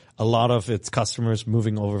that a lot of its customers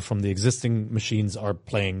moving over from the existing machines are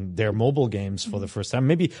playing their mobile games for the first time,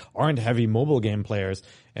 maybe aren't heavy mobile game players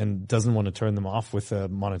and doesn't want to turn them off with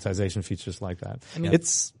monetization features like that. I mean,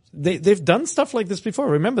 they've done stuff like this before.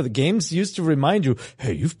 Remember, the games used to remind you,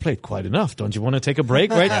 hey, you've played quite enough. Don't you want to take a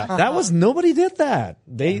break, right? Nobody did that.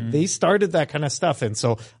 They started that kind of stuff. And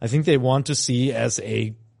so I think they want to see as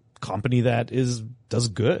a company that does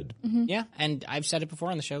good. Yeah. And I've said it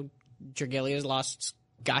before on the show, Dragalia's Lost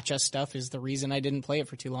gotcha stuff is the reason I didn't play it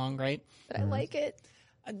for too long, right? But I like it.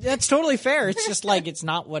 That's totally fair. It's just like, it's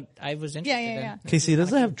not what I was interested in. Casey,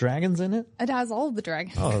 does it have dragons in it? It has all of the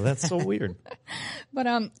dragons. Oh, that's so weird. But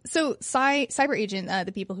so Cyber Agent,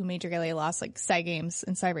 the people who made Dragalia Lost, like Cygames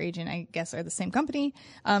and Cyber Agent, I guess are the same company.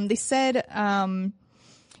 They said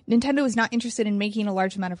Nintendo is not interested in making a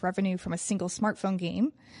large amount of revenue from a single smartphone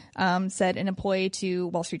game, said an employee to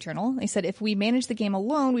Wall Street Journal. They said if we managed the game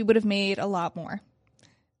alone, we would have made a lot more.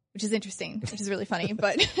 Which is interesting, which is really funny,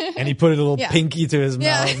 but. And he put a little pinky to his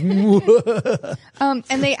mouth.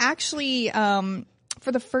 And they actually,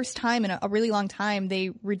 for the first time in a really long time,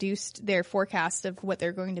 they reduced their forecast of what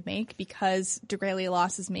they're going to make because Dragalia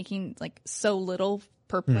Lost is making like so little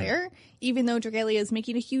per player, even though Dragalia is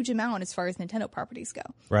making a huge amount as far as Nintendo properties go.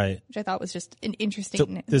 Right. Which I thought was just an interesting.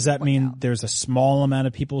 So does that mean there's a small amount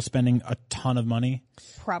of people spending a ton of money?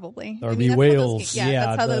 Probably. Or be whales.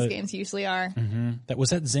 That's how those games usually are. Mm-hmm. Was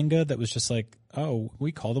that Zynga that was just like, oh,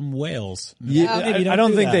 we call them whales. Yeah, I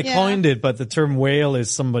don't think they coined it, but the term whale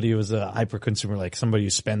is somebody who's a hyper consumer, like somebody who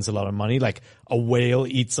spends a lot of money, like a whale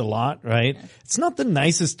eats a lot, right? Yeah. It's not the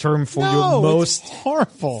nicest term for your most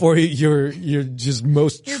horrible for your just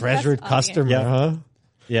most treasured customer, huh?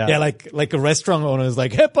 Yeah, like a restaurant owner is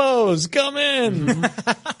like, hippos, come in.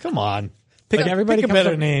 Come on. Pick a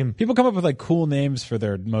better name. People come up with like cool names for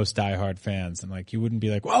their most diehard fans, and like you wouldn't be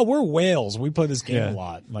like, "Well, we're whales. We play this game a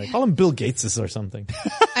lot." Like call them Bill Gateses or something.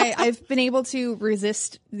 I've been able to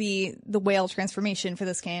resist the whale transformation for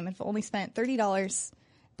this game. I've only spent $30,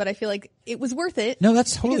 but I feel like it was worth it. No,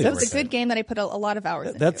 that's totally because it was a good game that I put a lot of hours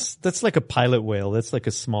into. That's like a pilot whale. That's like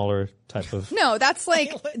a smaller type of. No, that's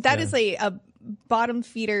like that is a bottom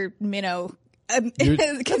feeder minnow. Compared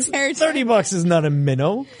to $30 is not a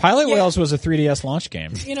minnow. Pilot Whales was a 3DS launch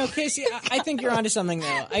game. Casey, I think you're onto something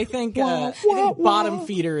though. I think bottom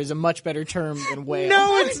feeder is a much better term than whale.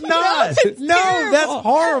 No, it's not. No, that's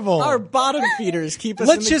horrible. Our bottom feeders keep us.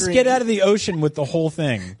 Let's in the just green. get out of the ocean with the whole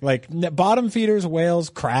thing. Like bottom feeders, whales,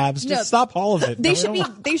 crabs. Just stop all of it. They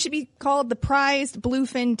should be called the prized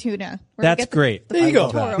bluefin tuna. That's great. There you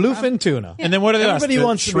go. Bluefin tuna. And then what are they? Everybody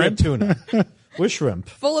wants shrimp tuna. With shrimp.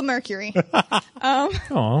 Full of mercury.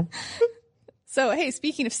 So, hey,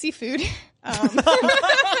 speaking of seafood.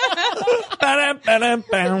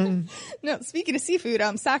 Speaking of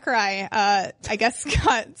seafood, Sakurai, I guess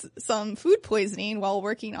got some food poisoning while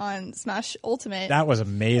working on Smash Ultimate. That was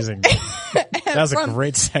amazing. That was a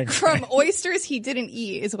great segue. From oysters he didn't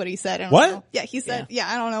eat is what he said. What? Yeah, he said,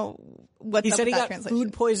 I don't know. He said he got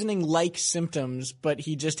food poisoning like symptoms, but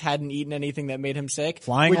he just hadn't eaten anything that made him sick.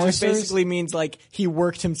 Flying which oysters? Basically means like he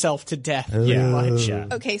worked himself to death. Yeah.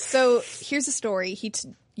 Okay, so here's the story. He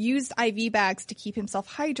used IV bags to keep himself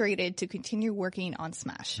hydrated to continue working on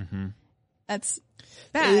Smash. Mm-hmm. That's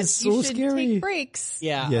bad. It's so you should scary. Take breaks.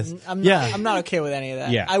 Yeah. Yes. I'm not okay with any of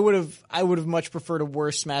that. Yeah. I would have much preferred a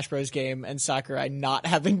worse Smash Bros. Game and Sakurai not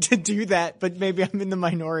having to do that, but maybe I'm in the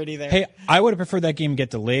minority there. Hey, I would have preferred that game get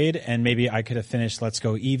delayed, and maybe I could have finished Let's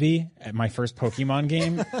Go Eevee at my first Pokemon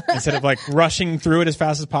game instead of like rushing through it as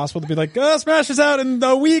fast as possible to be like, Smash is out in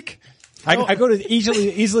a week. I go to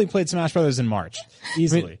easily played Smash Brothers in March.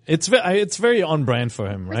 Easily. I mean, it's very on brand for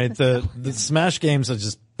him, right? The Smash games are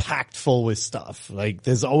just packed full with stuff. Like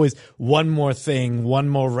there's always one more thing, one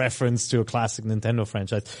more reference to a classic Nintendo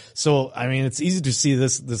franchise. So, I mean, it's easy to see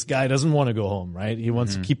this guy doesn't want to go home, right? He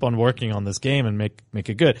wants to keep on working on this game and make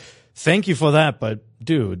it good. Thank you for that, but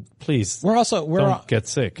dude, please. Don't get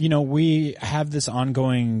sick. We have this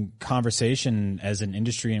ongoing conversation as an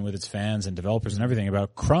industry and with its fans and developers and everything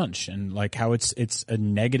about crunch and like how it's a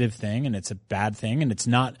negative thing and it's a bad thing and it's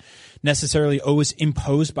not necessarily always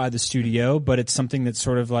imposed by the studio, but it's something that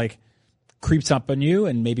sort of like creeps up on you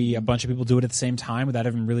and maybe a bunch of people do it at the same time without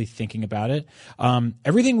even really thinking about it.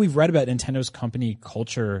 Everything we've read about Nintendo's company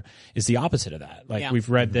culture is the opposite of that. Like we've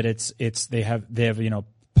read that they have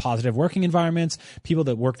positive working environments, people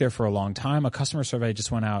that work there for a long time. A customer survey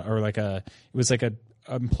just went out, or it was like a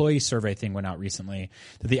employee survey thing went out recently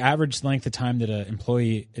that the average length of time that an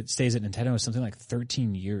employee it stays at Nintendo is something like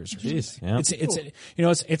 13 years. Jeez, yeah.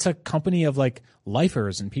 It's a company of like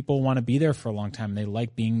lifers, and people want to be there for a long time. They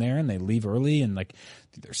like being there, and they leave early, and like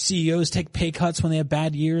their CEOs take pay cuts when they have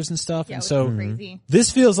bad years and stuff. Yeah, and which so is crazy.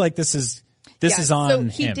 this feels like this is on so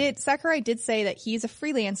he him. Sakurai did say that he's a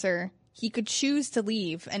freelancer. He could choose to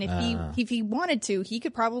leave, and if he wanted to, he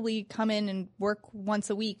could probably come in and work once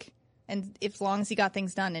a week. And as long as he got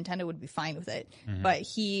things done, Nintendo would be fine with it. But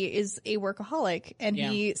he is a workaholic, and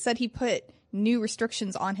he said he put new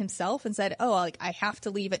restrictions on himself and said, "Oh, like I have to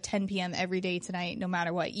leave at 10 p.m. every day tonight, no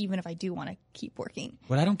matter what, even if I do want to keep working."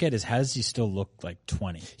 What I don't get is, how does he still look like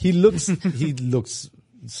 20? He looks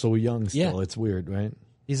so young still. Yeah. It's weird, right?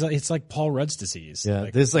 It's like Paul Rudd's disease. Yeah,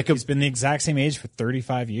 there's like he's been the exact same age for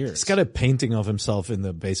 35 years. He's got a painting of himself in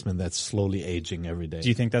the basement that's slowly aging every day. Do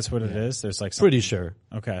you think that's what it is? There's like Pretty sure.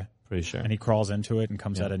 Okay. Pretty sure. And he crawls into it and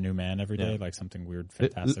comes out a new man every day, like something weird,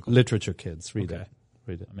 fantastical. Literature kids, read Okay. it.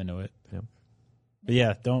 Read it. I'm into it. Yeah. But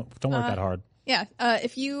yeah, don't work that hard. Yeah,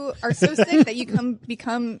 if you are so sick that you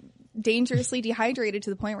become dangerously dehydrated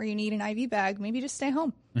to the point where you need an IV bag, maybe just stay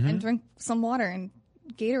home and drink some water and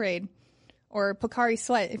Gatorade or Pocari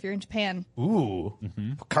Sweat if you're in Japan. Ooh.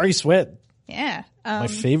 Pocari Sweat. Yeah. My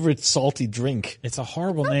favorite salty drink. It's a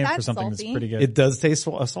horrible name that for something salty. that's pretty good. It does taste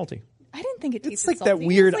salty. I didn't think it tasted It's like salty. that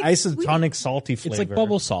weird It's like isotonic salty flavor. It's like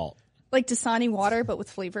bubble salt. like Dasani water, but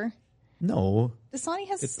with flavor. No. Dasani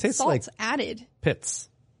has It tastes salt like- added. Pits.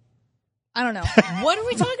 I don't know. What are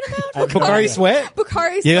we talking about? Pocari Sweat?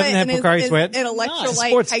 Pocari Sweat You haven't had and Pocari is Sweat? an electrolyte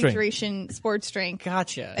Sports drink. hydration sports drink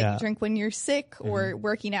Gotcha. that you drink when you're sick or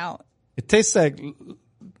working out. It tastes like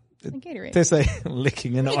Like Gatorade. tastes like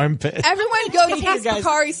licking an armpit. Everyone go Take taste your guys-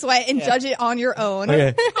 Pocari Sweat and judge it on your own.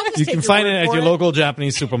 Okay. You can your find it word at for your it. local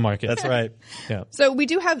Japanese supermarket. That's right. Yeah. So we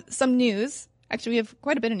do have some news. Actually, we have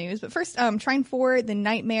quite a bit of news. But first, Trine 4, The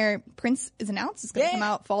Nightmare Prince is announced. It's going to come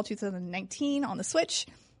out fall 2019 on the Switch.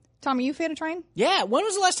 Tom, are you a fan of Trine? Yeah, when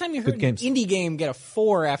was the last time you heard an games. indie game get a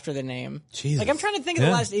 4 after the name? Jesus. Like, I'm trying to think of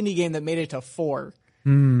the last indie game that made it to 4.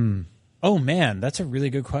 Oh man, that's a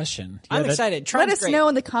really good question. I'm excited. Let Trine's us great. know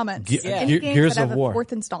in the comments. Any games Gears that have of a War.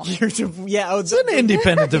 fourth installment. Yeah, oh, It's an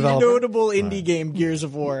independent developer. notable indie game, Gears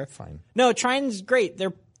of War. Fine. No, Trine's great.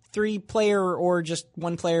 They're 3-player or just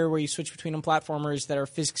 1 player where you switch between them platformers that are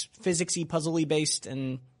physicsy, puzzly based,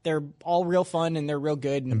 and they're all real fun and they're real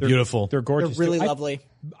good. And Beautiful. They're gorgeous. really too. lovely.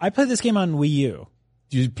 I played this game on Wii U.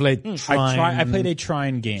 You played Trine. I played a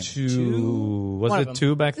Trine game. 2. Was One of it them.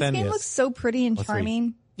 2 back This then? game Yes. looks so pretty and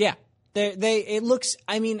charming. Yeah. It looks,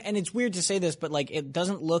 I mean, and it's weird to say this, but like, it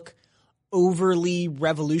doesn't look overly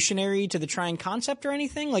revolutionary to the Trine concept or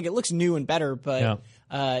anything. Like, it looks new and better, but,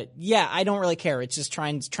 I don't really care. It's just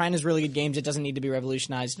Trine is really good games. It doesn't need to be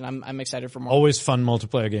revolutionized, and I'm excited for more. Always fun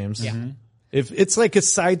multiplayer games. Yeah. If it's like a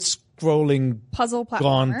side-scrolling Puzzle platformer.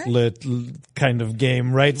 gauntlet kind of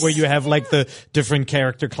game, right? Where you have like the different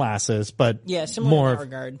character classes, but Yeah, similar in that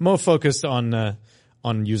regard. more focused on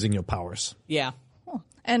using your powers. Yeah.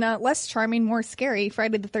 And less charming, more scary,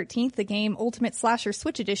 Friday the 13th, the game Ultimate Slasher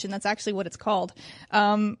Switch Edition, that's actually what it's called,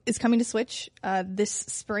 is coming to Switch this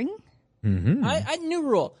spring. I new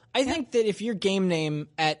rule. I think that if your game name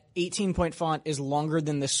at 18-point font is longer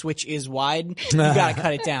than the Switch is wide, you gotta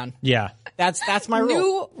cut it down. Yeah. That's my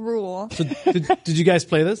rule. New rule. Did you guys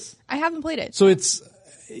play this? I haven't played it. So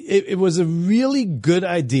it was a really good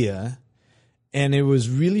idea, and it was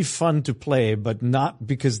really fun to play, but not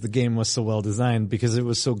because the game was so well designed, because it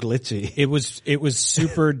was so glitchy. It was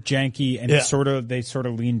super janky, and they sort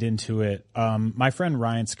of leaned into it. My friend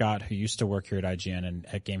Ryan Scott, who used to work here at IGN and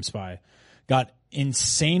at GameSpy, got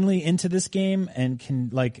insanely into this game and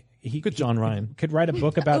Good John Ryan. could write a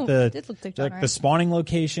book about it did look like John Ryan. the spawning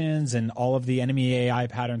locations and all of the enemy AI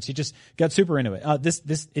patterns. He just got super into it.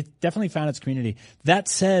 It definitely found its community. That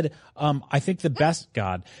said, I think the best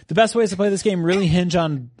ways to play this game really hinge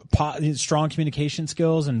on strong communication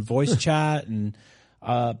skills and voice chat and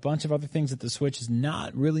a bunch of other things that the Switch is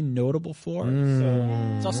not really notable for.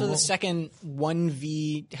 So. It's also the second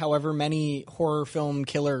 1v however many horror film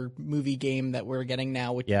killer movie game that we're getting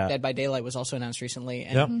now, which Dead by Daylight was also announced recently.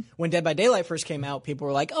 And when Dead by Daylight first came out, people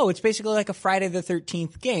were like, oh, it's basically like a Friday the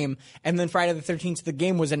 13th game. And then Friday the 13th, the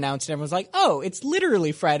game was announced, and everyone was like, oh, it's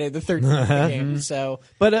literally Friday the 13th game. So,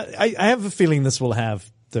 But I have a feeling this will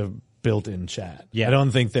have the built-in chat. Yeah. I don't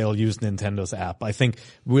think they'll use Nintendo's app. I think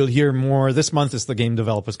we'll hear more. This month is the Game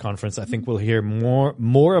Developers Conference. I think we'll hear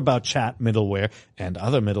more about chat middleware and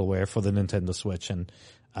other middleware for the Nintendo Switch. And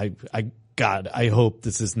I hope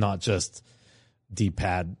this is not just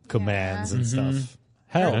D-pad commands and stuff.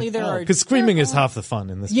 Apparently there are because screaming is half the fun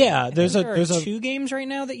in this. Yeah, game. there's there are a two games right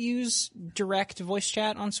now that use direct voice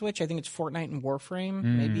chat on Switch. I think it's Fortnite and Warframe.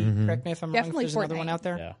 Maybe correct me if I'm Definitely wrong. If there's another Fortnite. one out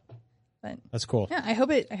there. Yeah, But that's cool. yeah, I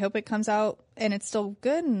hope it comes out and it's still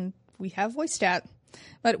good and we have voice chat.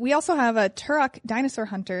 But we also have a Turok Dinosaur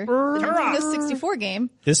Hunter, the Nintendo 64 game.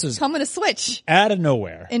 This is coming to Switch out of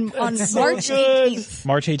nowhere. on March 18th.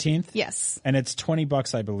 March 18th? Yes. And it's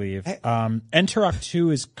 $20, I believe. And Turok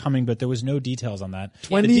 2 is coming, but there was no details on that.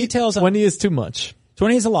 20 The details on 20 is too much.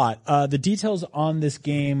 20 is a lot. The details on this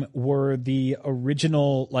game were the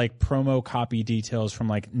original like promo copy details from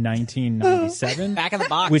like 1997. Back of the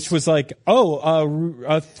box. Which was like,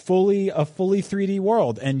 a fully 3D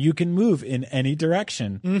world, and you can move in any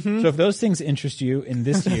direction. So if those things interest you in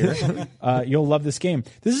this year, you'll love this game.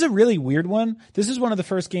 This is a really weird one. This is one of the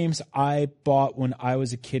first games I bought when I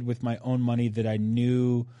was a kid with my own money that I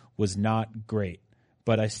knew was not great,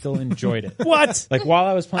 but I still enjoyed it. What? Like while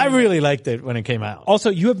I was I playing. really liked it when it came out. Also,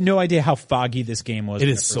 you have no idea how foggy this game was. It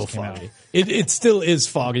when is so first came out. foggy. It still is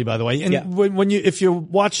foggy, by the way. And Yeah. if you're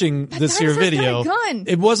watching this here dinosaur's got video, a gun.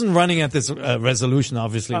 it wasn't running at this resolution,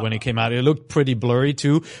 obviously, when it came out. It looked pretty blurry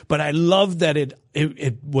too, but I love that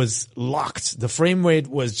it was locked. The frame rate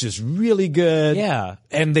was just really good. Yeah.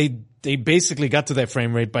 And they basically got to that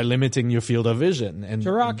frame rate by limiting your field of vision and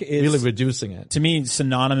Turok is- really reducing it. To me,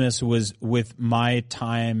 synonymous was with my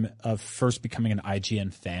time of first becoming an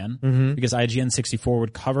IGN fan, because IGN 64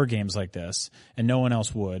 would cover games like this and no one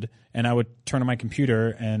else would. And I would turn on my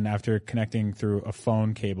computer, and after connecting through a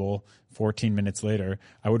phone cable 14 minutes later,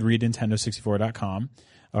 I would read Nintendo64.com.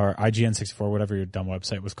 Or IGN 64, whatever your dumb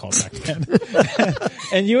website was called back then.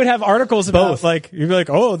 And you would have articles about Both. like, you'd be like,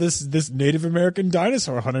 oh, this Native American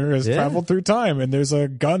dinosaur hunter has traveled through time and there's a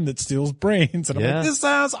gun that steals brains. And I'm Yeah. like, this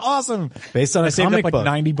sounds awesome. Based on I a saved comic up like book.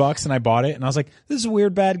 $90 and I bought it and I was like, this is a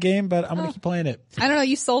weird bad game, but I'm gonna keep playing it. I don't know.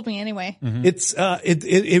 You sold me anyway. It's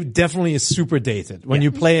it definitely is super dated. When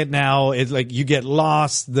you play it now, it's like you get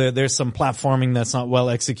lost. There's some platforming that's not well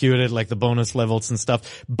executed, like the bonus levels and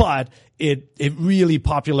stuff. But it really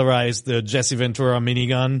popularized the Jesse Ventura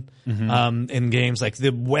minigun in games. Like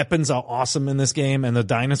the weapons are awesome in this game, and the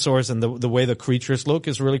dinosaurs and the way the creatures look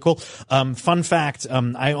is really cool. Fun fact: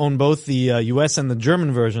 I own both the U.S. and the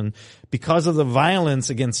German version. Because of the violence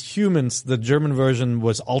against humans, the German version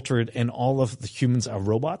was altered, and all of the humans are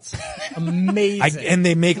robots. Amazing. And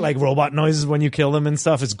they make like robot noises when you kill them and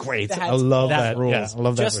stuff. It's great. I love that. Yeah, I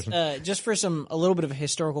love that version. Just for a little bit of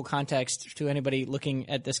historical context to anybody looking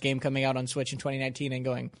at this game coming out on Switch in 2019 and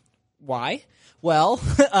going, why? Well,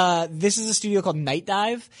 this is a studio called Night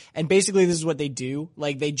Dive, and basically this is what they do.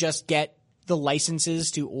 Like, they just get the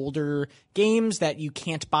licenses to older games that you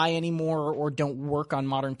can't buy anymore or don't work on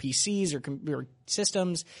modern PCs or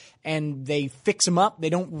systems, and they fix them up. They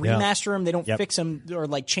don't remaster them. They don't fix them or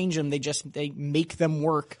like change them. They make them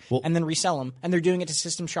work and then resell them. And they're doing it to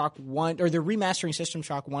System Shock 1, or they're remastering System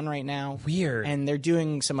Shock 1 right now. Weird. And they're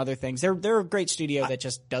doing some other things. They're a great studio that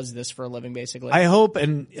just does this for a living, basically. I hope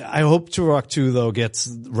Turok 2 though gets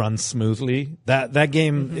run smoothly. That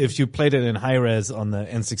game, if you played it in high res on the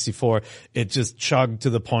N64, it just chugged to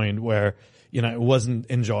the point where, you know, it wasn't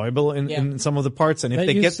enjoyable in some of the parts. And if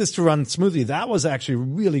they get this to run smoothly, that was actually a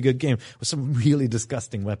really good game with some really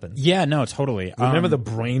disgusting weapons. Yeah, no, totally. Remember the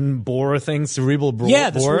brain borer thing, cerebral borer? Yeah,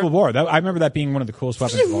 the cerebral bore. I remember that being one of the coolest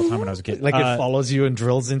weapons of all time when I was a kid. Like it follows you and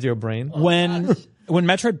drills into your brain. When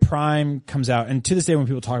Metroid Prime comes out, and to this day when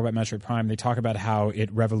people talk about Metroid Prime, they talk about how it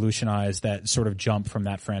revolutionized that sort of jump from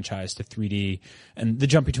that franchise to 3D and the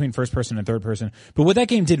jump between first person and third person. But what that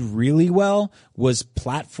game did really well was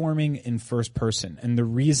platforming in first person. And the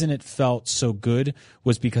reason it felt so good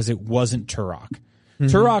was because it wasn't Turok.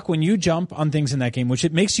 Turok, when you jump on things in that game, which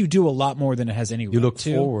it makes you do a lot more than it has any right to. You look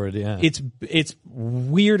forward, yeah. It's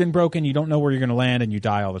weird and broken. You don't know where you're going to land and you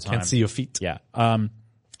die all the time. Can't see your feet. Yeah.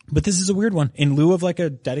 But this is a weird one. In lieu of like a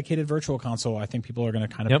dedicated virtual console, I think people are going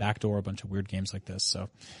to kind of backdoor a bunch of weird games like this. So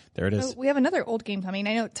there it is. So we have another old game coming.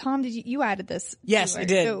 I know, Tom, you added this? Yes, I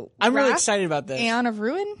did. So I'm really Wrath, excited about this. Aeon of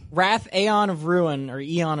Ruin? Wrath, Aeon of Ruin, or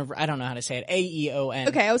Eon of, I don't know how to say it. AEON.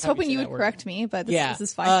 Okay, I was How do hoping you say would that word? correct me, but this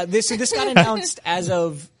is fine. So this got announced as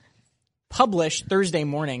of published Thursday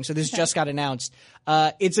morning. So this just got announced.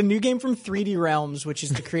 It's a new game from 3D Realms, which is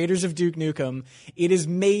the creators of Duke Nukem. It is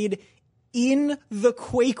made in the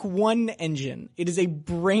Quake 1 engine. It is a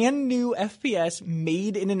brand new FPS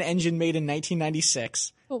made in an engine made in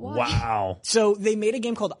 1996. But why? Wow. So they made a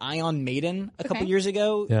game called Ion Maiden a couple years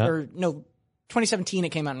ago, Yeah. or no, 2017 it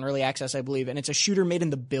came out in early access, I believe, and it's a shooter made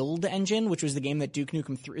in the Build engine, which was the game that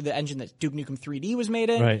the engine that Duke Nukem 3D was made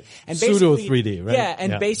in. Right. And Pseudo basically- 3D, right? Yeah,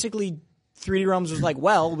 and Yeah. basically 3D Realms was like,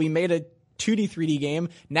 well, we made a 2D 3D game.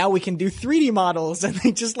 Now we can do 3D models, and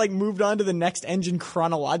they just like moved on to the next engine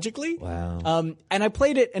chronologically. Wow. And I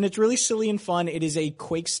played it, and it's really silly and fun. It is a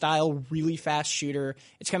Quake style, really fast shooter.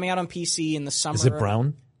 It's coming out on PC in the summer. Is it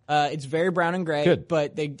brown? It's very brown and gray. Good.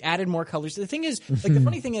 But they added more colors. The thing is, like, the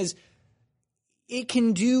funny thing is,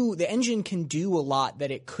 the engine can do a lot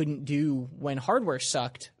that it couldn't do when hardware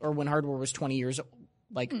sucked or when hardware was 20 years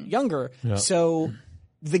younger. Yeah. So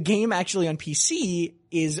the game actually on PC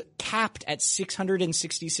is capped at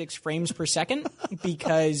 666 frames per second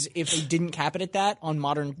because if they didn't cap it at that on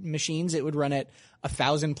modern machines, it would run at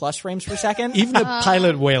 1,000+ frames per second. Even the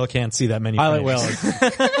Pilot Whale can't see that many Pilot frames.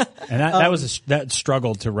 Whale, and that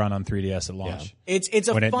struggled to run on 3DS at launch. Yeah. It's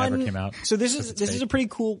a when fun. it never came out. So this is a pretty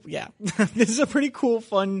cool. Yeah, this is a pretty cool,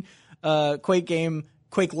 fun Quake game,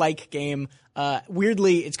 Quake-like game.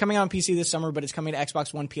 Weirdly, it's coming out on PC this summer, but it's coming to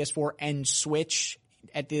Xbox One, PS4, and Switch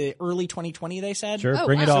at the early 2020. They said. Sure,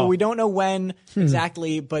 bring it all. So we don't know when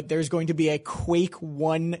exactly, but there's going to be a Quake 1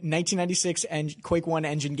 1996 and Quake 1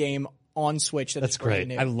 engine game on Switch. That's great.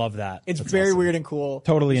 New. I love that. It's very weird and cool.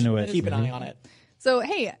 Totally into it. Keep an eye on it. So,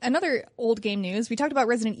 hey, another old game news. We talked about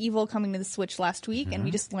Resident Evil coming to the Switch last week, and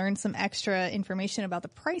we just learned some extra information about the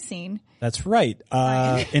pricing. That's right.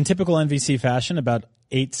 In typical NVC fashion, about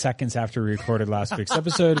 8 seconds after we recorded last week's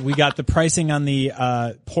episode, we got the pricing on the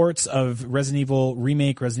ports of Resident Evil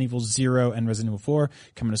Remake, Resident Evil 0, and Resident Evil 4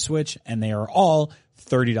 coming to Switch, and they are all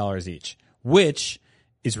 $30 each, which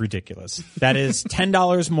is ridiculous. That is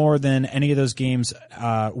 $10 more than any of those games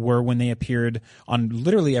were when they appeared on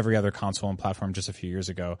literally every other console and platform just a few years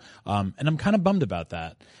ago. And I'm kind of bummed about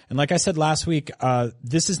that. And like I said last week,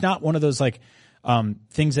 this is not one of those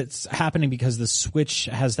things that's happening because the Switch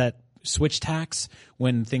has that Switch tax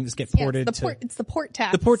when things get ported. It's the port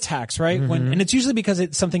tax. The port tax, right? And it's usually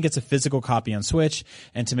because something gets a physical copy on Switch,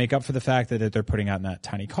 and to make up for the fact that they're putting out that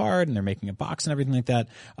tiny card and they're making a box and everything like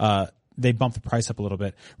that, they bump the price up a little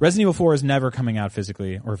bit. Resident Evil 4 is never coming out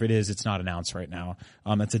physically, or if it is, it's not announced right now.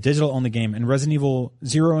 It's a digital only game, and Resident Evil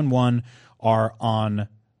 0 and 1 are on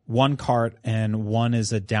one cart, and 1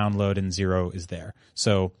 is a download and 0 is there.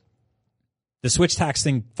 So the Switch tax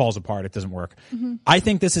thing falls apart. It doesn't work. I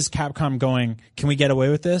think this is Capcom going, can we get away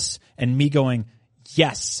with this? And me going,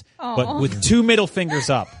 yes, but with 2 middle fingers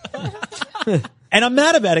up. And I'm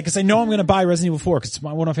mad about it because I know I'm going to buy Resident Evil 4 because it's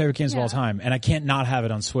one of my favorite games of all time, and I can't not have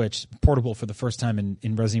it on Switch, portable for the first time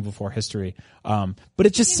in Resident Evil 4 history. But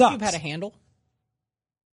it just sucks. GameCube had a handle.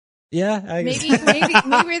 Yeah, I guess.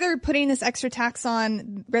 Maybe they're putting this extra tax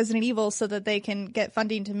on Resident Evil so that they can get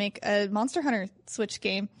funding to make a Monster Hunter Switch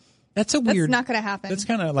game. That's weird. That's not going to happen. That's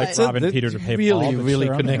kind of like but- robbing Peter to pay really, Paul. really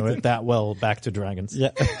sure, I'm into connected it. that well back to Dragons.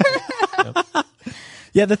 Yeah.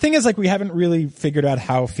 Yeah, the thing is, we haven't really figured out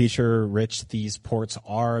how feature-rich these ports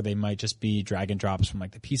are. They might just be drag and drops from,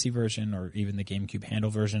 the PC version or even the GameCube handle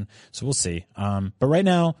version. So we'll see. But right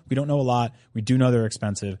now, we don't know a lot. We do know they're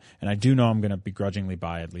expensive, and I do know I'm going to begrudgingly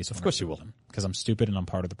buy at least one. Of course you will. Because I'm stupid and I'm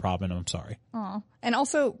part of the problem, and I'm sorry. Aw. And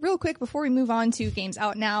also, real quick, before we move on to games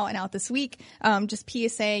out now and out this week, just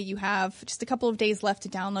PSA, you have just a couple of days left to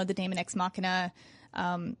download the Daemon X Machina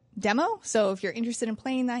demo. So if you're interested in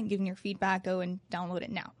playing that and giving your feedback, go and download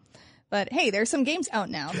it now. But hey, there's some games out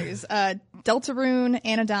now. There's Deltarune,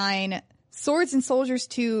 Anodyne, Swords and Soldiers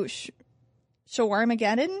 2,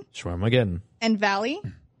 Shawarmageddon. and Valley.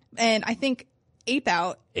 And I think Ape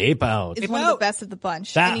Out Ape Out. is one of the best of the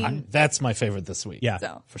bunch. That's my favorite this week. Yeah,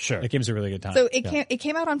 So- for sure. that game's a really good time. So it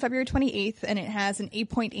came out on February 28th, and it has an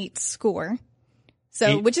 8.8 score.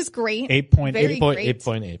 So which is great. 8.8. Very great.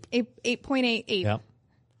 8.8. 8.88. Yeah.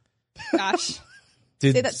 Gosh.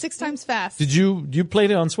 Did, Say that 6 times fast. Did you play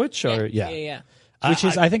it on Switch or Yeah. Which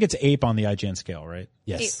is, I think it's ape on the IGN scale, right?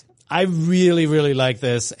 Yes. I really, really like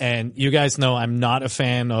this. And you guys know I'm not a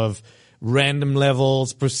fan of random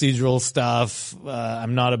levels, procedural stuff.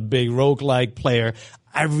 I'm not a big roguelike player.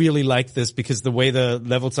 I really like this because the way the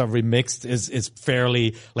levels are remixed is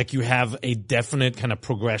fairly, you have a definite kind of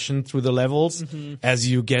progression through the levels as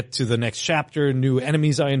you get to the next chapter. New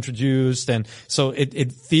enemies are introduced, and so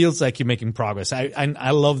it feels like you're making progress.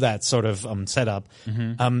 I love that sort of setup.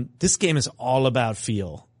 This game is all about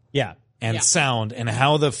feel. Yeah. And sound, and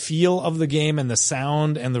how the feel of the game and the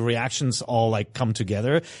sound and the reactions all come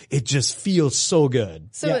together. It just feels so good.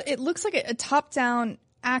 So it looks like a top-down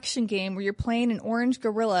action game where you're playing an orange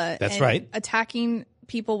gorilla. That's and right. attacking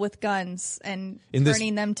people with guns and In this-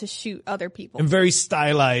 turning them to shoot other people. and very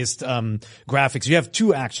stylized graphics. You have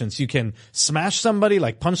two actions. You can smash somebody,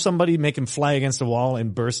 like punch somebody, make him fly against the wall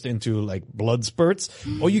and burst into like blood spurts,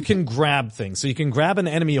 or you can grab things. So you can grab an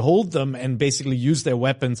enemy, hold them, and basically use their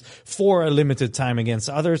weapons for a limited time against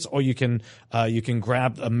others, or you can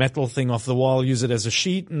grab a metal thing off the wall, use it as a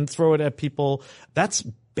sheet, and throw it at people. That's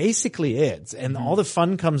basically it. And all the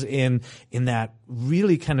fun comes in that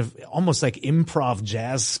really kind of almost like improv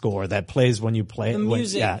jazz score that plays when you play The it.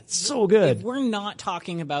 music. Yeah, it's so good. If we're not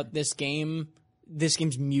talking about this game's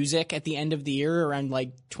music at the end of the year around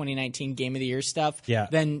like 2019 Game of the Year stuff, Yeah.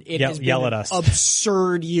 then it Yell- has been yell at an us.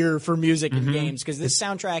 absurd year for music in games because this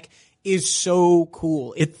soundtrack is so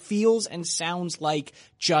cool. It feels and sounds like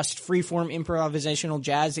just freeform improvisational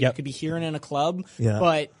jazz that you Yep. could be hearing in a club, Yeah.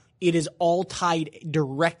 but it is all tied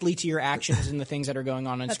directly to your actions and the things that are going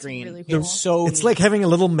on That's screen. really cool. They're so It's like having a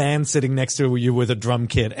little man sitting next to you with a drum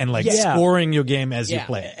kit and like Yeah. scoring your game as you Yeah.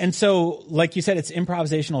 play. And so, like you said, it's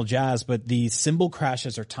improvisational jazz, but the cymbal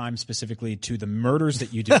crashes are timed specifically to the murders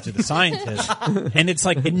that you do to the scientists. And it's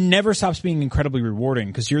like, it never stops being incredibly rewarding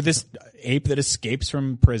because you're this ape that escapes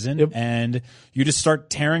from prison and you just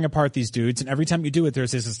start tearing apart these dudes. And every time you do it,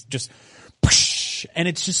 there's this just, and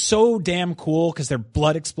it's just so damn cool because their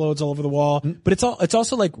blood explodes all over the wall. But it's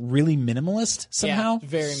also like really minimalist somehow. Yeah,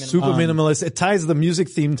 very minimal. Super minimalist. It ties, the music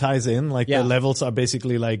theme ties in, like Yeah. the levels are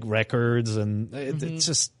basically like records and it's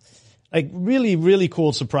just like really, really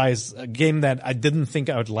cool surprise. A game that I didn't think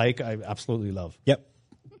I would like. I absolutely love. Yep.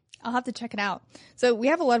 I'll have to check it out. So we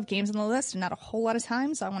have a lot of games on the list and not a whole lot of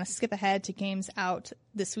time. So I want to skip ahead to games out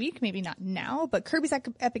this week. Maybe not now, but Kirby's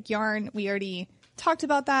Epic Yarn, we already talked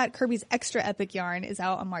about that. Kirby's Extra Epic Yarn is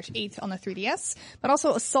out on March 8th on the 3DS, but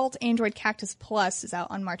also Assault Android Cactus Plus is out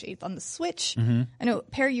on March 8th on the Switch. I know,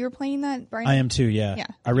 Perry, you were playing that, Brian? I am too. Yeah. Yeah.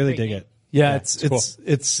 I really Great dig game. it. Yeah, cool.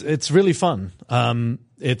 it's really fun.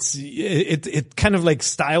 It kind of like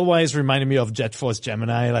style wise reminded me of Jet Force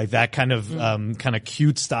Gemini, like that kind of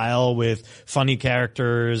cute style with funny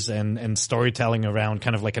characters and storytelling around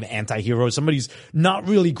kind of like an anti-hero, somebody's not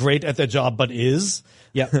really great at their job but is.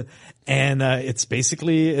 Yep. And it's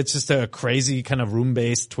just a crazy kind of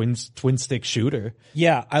room-based twin stick shooter.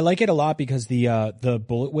 Yeah, I like it a lot because the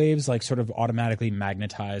bullet waves like sort of automatically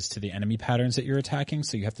magnetize to the enemy patterns that you're attacking,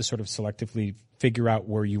 so you have to sort of selectively figure out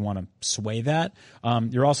where you want to sway that.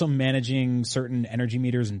 You're also managing certain energy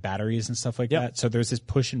meters and batteries and stuff like that. So there's this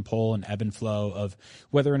push and pull and ebb and flow of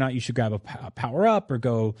whether or not you should grab a power up or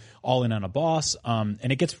go all in on a boss. And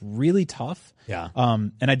it gets really tough. Yeah.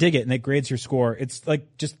 And I dig it, and it grades your score. It's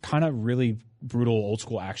like just kind of really brutal old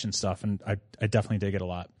school action stuff, and I definitely dig it a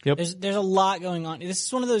lot. Yep. There's a lot going on. This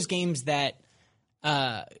is one of those games that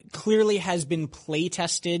clearly has been play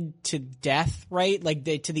tested to death, right? Like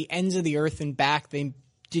to the ends of the earth and back. They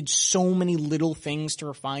did so many little things to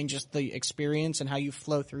refine just the experience and how you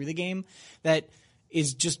flow through the game that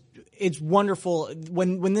is just, it's wonderful.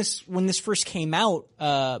 When this first came out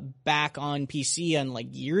back on PC and like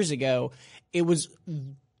years ago, it was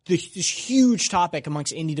this huge topic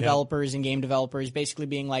amongst indie developers and game developers, basically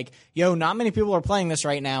being like, yo, not many people are playing this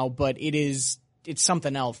right now, but it's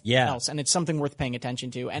something else. And it's something worth paying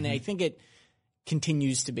attention to. And I think it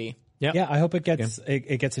continues to be. Yeah, I hope it gets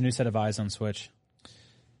it gets a new set of eyes on Switch.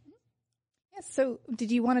 So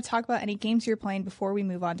did you want to talk about any games you're playing before we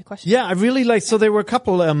move on to questions? Yeah, I really like, so there were a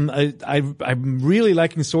couple, I'm really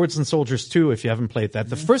liking Swords and Soldiers 2 if you haven't played that.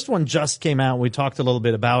 The first one just came out, we talked a little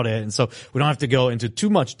bit about it, and so we don't have to go into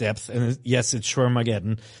too much depth, and yes, it's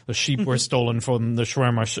Schwermageddon. The sheep were stolen from the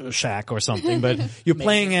Schwermer shack or something, but you're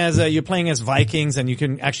playing as Vikings, and you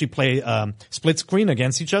can actually play, split screen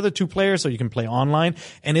against each other, 2 players, so you can play online,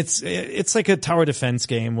 and it's like a tower defense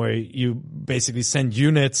game where you basically send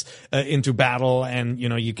units, into battle, and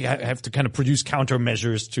you have to kind of produce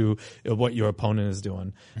countermeasures to what your opponent is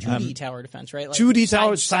doing. 2D tower defense, right? Like 2D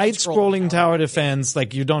tower, side-scrolling side-scrolling tower defense,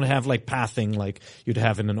 like you don't have like pathing like you'd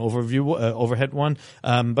have in an overhead one.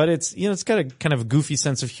 But it's got a kind of goofy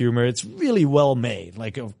sense of humor. It's really well made,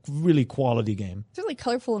 like a really quality game. It's really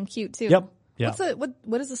colorful and cute too. Yep. Yeah.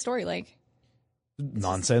 What is the story like?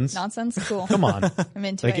 Nonsense. Nonsense? Cool. Come on. I'm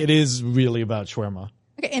into Like it is really about shawarma.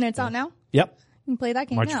 Okay, and it's out now? Yep. You can play that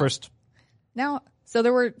game March now. 1st. Now, so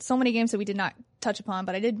there were so many games that we did not touch upon,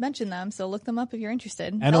 but I did mention them, so look them up if you're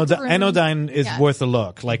interested. Anodyne is Yeah. worth a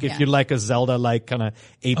look. Like if Yeah. you like a Zelda-like kind of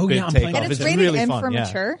 8-bit I'm playing takeoff, that. And it's it's rated really M fun. for Yeah.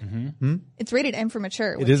 mature. It's rated M for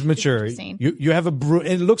mature. It which is mature. interesting. You have a broom.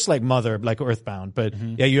 It looks like Mother, like Earthbound, but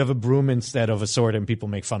yeah, you have a broom instead of a sword, and people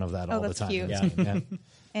make fun of that all the that's time. cute. Yeah.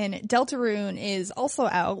 And Deltarune is also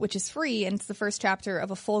out, which is free, and it's the first chapter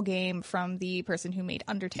of a full game from the person who made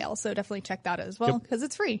Undertale. So definitely check that out as well, because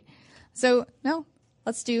it's free. So now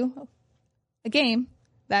let's do a game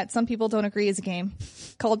that some people don't agree is a game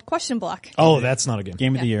called Question Block. Oh, that's not a game.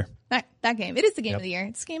 Game of the year. That game. It is the game of the year.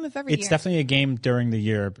 It's the game of every year. It's definitely a game during the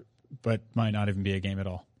year, but might not even be a game at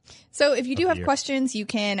all. So if you do have questions, you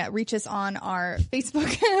can reach us on our Facebook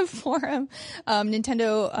forum,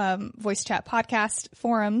 Nintendo Voice Chat Podcast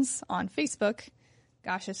forums on Facebook.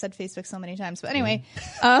 Gosh, I've said Facebook so many times. But anyway.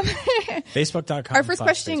 Facebook.com. Our first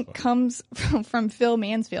question comes from Phil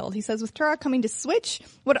Mansfield. He says, with Turok coming to Switch,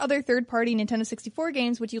 what other third-party Nintendo 64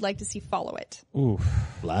 games would you like to see follow it? Ooh.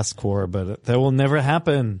 Blast Core, but that will never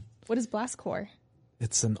happen. What is Blast Core?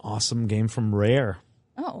 It's an awesome game from Rare.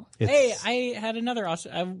 Oh. Hey, I had another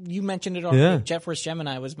awesome. You mentioned it already. Yeah. Jet Force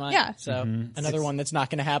Gemini was mine. Yeah. So another one that's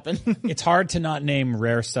not going to happen. It's hard to not name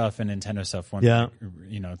Rare stuff and Nintendo stuff when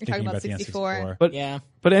thinking talking about about the 64. N64. But Yeah.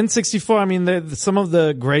 But N64, I mean, some of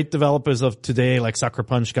the great developers of today, like Sucker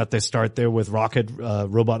Punch, got their start there with Rocket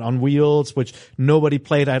Robot on Wheels, which nobody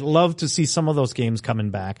played. I'd love to see some of those games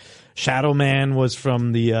coming back. Shadow Man was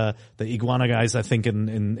from the Iguana guys, I think,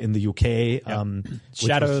 in the UK.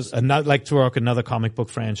 Shadows, not like Turok, another comic book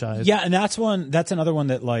franchise. Yeah, and that's another one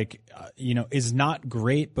that is not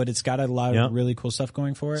great, but it's got a lot of really cool stuff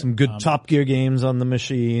going for it. Some good Top Gear games on the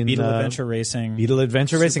machine. Beetle Adventure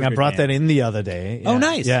Racing. I brought that in the other day. Oh,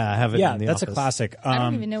 nice. Yeah, I have it in the that's office. a classic. I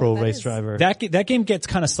don't even know Pro what that Race is. Driver. That game gets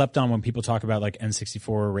kind of slept on when people talk about like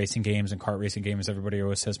N64 racing games and kart racing games. Everybody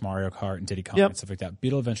always says Mario Kart and Diddy Kong and stuff like that.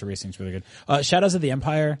 Beetle Adventure Racing is really good. Shadows of the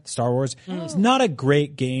Empire, Star Wars. It's not a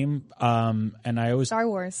great game. And I always Star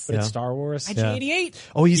Wars. but it's Star Wars. IG-88.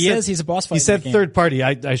 Oh, He's a boss fight. He said in that game. third party.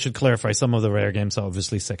 I should clarify. Some of the Rare games are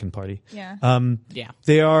obviously second party. Yeah. Yeah.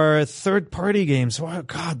 They are third party games. Oh,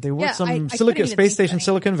 God, they were Yeah, I couldn't even Space think Station of any.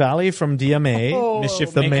 Silicon Valley from DMA. Mischief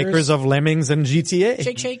The makers of Lemmings and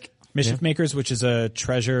GTA. Shake. Mischief Makers, which is a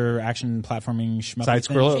treasure action platforming shmup Side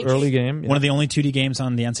thing. scroll early game. One of the only 2D games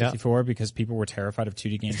on the N64 because people were terrified of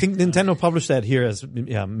 2D games. I think Nintendo published that here as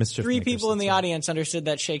Mischief Three Makers. people in the audience understood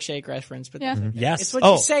that Shake reference, but Yeah. Yes. it's what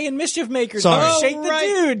Oh. you say in Mischief Makers. Sorry. You shake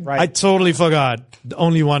the dude. I totally forgot.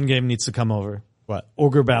 Only one game needs to come over. What?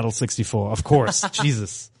 Ogre Battle 64. Of course.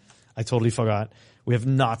 Jesus. I totally forgot. We have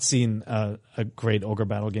not seen a great Ogre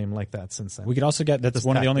Battle game like that since then. We could also get, that's The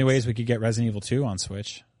one of the only tactics. ways we could get Resident Evil 2 on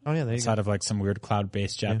Switch. Oh, yeah, there you Outside go. of like some weird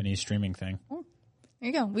cloud-based Japanese streaming thing. There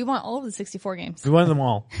you go. We want all of the 64 games. We wanted them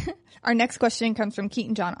all. Our next question comes from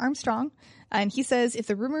Keaton John Armstrong. And he says, if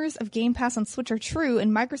the rumors of Game Pass on Switch are true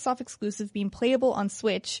and Microsoft exclusive being playable on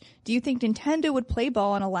Switch, do you think Nintendo would play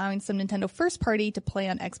ball on allowing some Nintendo first party to play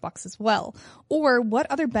on Xbox as well? Or what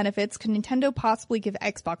other benefits could Nintendo possibly give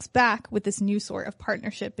Xbox back with this new sort of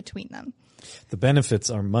partnership between them? The benefits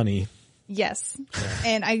are money. Yes.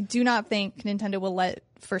 And I do not think Nintendo will let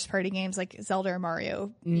first party games like Zelda or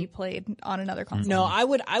Mario be played on another console. No,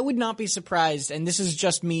 I would not be surprised, and this is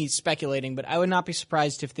just me speculating, but I would not be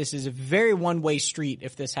surprised if this is a very one-way street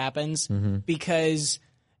if this happens, because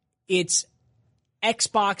it's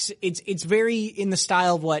Xbox, it's very in the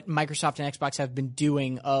style of what Microsoft and Xbox have been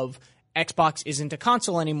doing of Xbox isn't a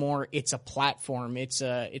console anymore, it's a platform, it's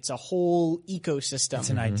a whole ecosystem.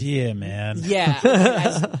 It's an idea, man. Yeah,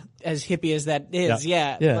 as hippie as that is,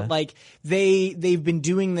 yeah. But like they've been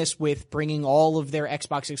doing this with bringing all of their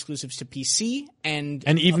Xbox exclusives to PC and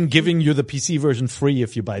even giving you the PC version free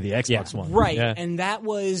if you buy the Xbox one. right. Yeah. And that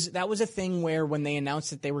was a thing where when they announced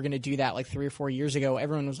that they were going to do that like 3 or 4 years ago,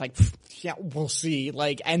 everyone was like, yeah, we'll see.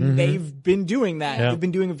 Like, and they've been doing that. Yeah. They've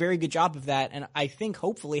been doing a very good job of that, and I think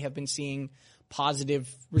hopefully have been seeing positive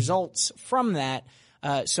results from that.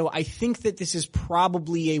 So I think that this is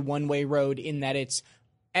probably a one-way road in that it's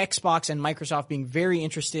Xbox and Microsoft being very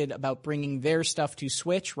interested about bringing their stuff to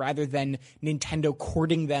Switch rather than Nintendo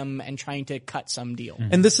courting them and trying to cut some deal.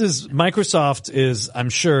 And Microsoft is, I'm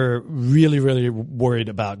sure, really, really worried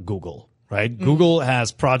about Google. Right? Google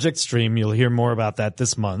has Project Stream. You'll hear more about that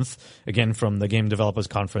this month, again, from the Game Developers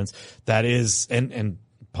Conference. That is, and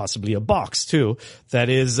possibly a box too, that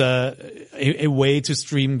is a way to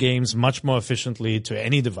stream games much more efficiently to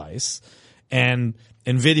any device. And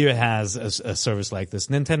NVIDIA has a service like this.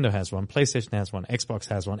 Nintendo has one. PlayStation has one. Xbox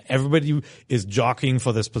has one. Everybody is jockeying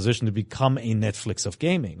for this position to become a Netflix of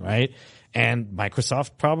gaming, right? And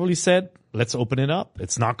Microsoft probably said, let's open it up.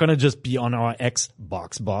 It's not going to just be on our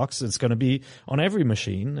Xbox box. It's going to be on every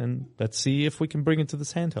machine. And let's see if we can bring it to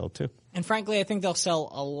this handheld too. And frankly, I think they'll sell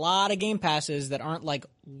a lot of Game Passes that aren't like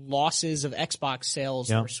losses of Xbox sales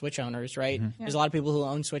for Switch owners, right? There's a lot of people who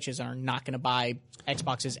own Switches and are not going to buy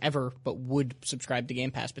Xboxes ever, but would subscribe to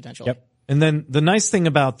Game Pass potentially. Yep. And then the nice thing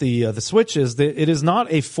about the Switch is that it is not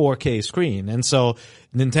a 4K screen. And so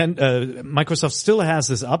Microsoft still has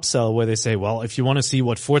this upsell where they say, well, if you want to see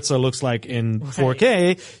what Forza looks like in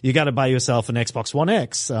 4K, you got to buy yourself an Xbox One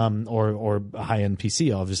X, or a high-end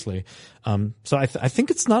PC, obviously. So I think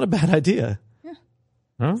it's not a bad idea. Yeah.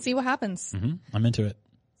 Huh? See what happens. Mm-hmm. I'm into it.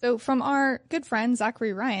 So from our good friend,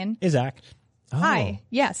 Zachary Ryan. Hey, Zach. Hi.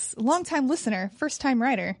 Yes. Longtime listener, first time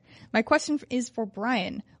writer. My question is for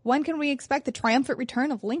Brian. When can we expect the triumphant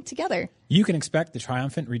return of Link Together? You can expect the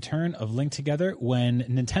triumphant return of Link Together when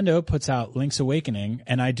Nintendo puts out Link's Awakening,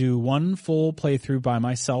 and I do one full playthrough by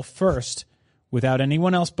myself first without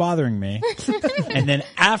anyone else bothering me. And then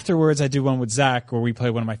afterwards I do one with Zach where we play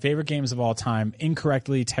one of my favorite games of all time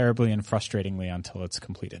incorrectly, terribly, and frustratingly until it's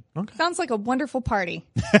completed. Okay. Sounds like a wonderful party.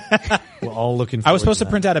 We're all looking forward I was supposed to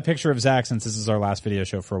that. print out a picture of Zach since this is our last video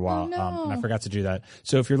show for a while, Oh, no. and I forgot to do that.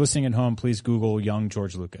 So if you're listening at home, please Google young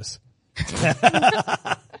George Lucas.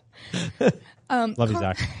 Love you,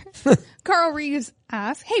 Zach. Carl Reeves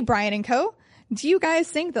asks, hey, Brian and co. Do you guys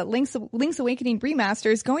think that Link's Awakening Remaster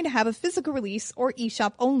is going to have a physical release or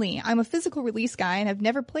eShop only? I'm a physical release guy and have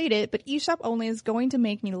never played it, but eShop only is going to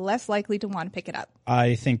make me less likely to want to pick it up.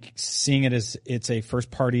 I think seeing it as it's a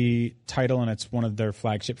first-party title and it's one of their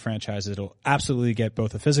flagship franchises, it'll absolutely get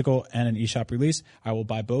both a physical and an eShop release. I will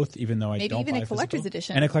buy both, even though I Maybe don't even buy a collector's physical.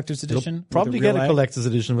 edition. And a collector's edition. with Probably a real get a egg. collector's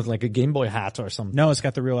edition with like a Game Boy hat or something. No, it's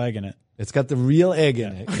got the real egg in it. It's got the real egg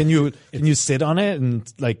in it. Can you sit on it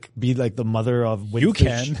and like be like the mother of You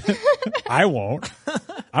Windfish? can. I won't.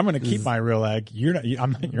 I'm going to keep my real egg. You're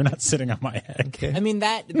not sitting on my egg. Okay. I mean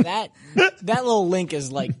that little Link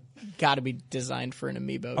is like got to be designed for an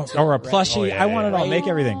amiibo. Or a right? plushie. Oh, yeah, I want it all. yeah. Make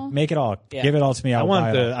everything. Make it all. Yeah. Give it all to me. I I'll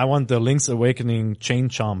buy it all. want the Link's Awakening Chain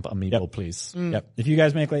Chomp amiibo, please. Yep. If you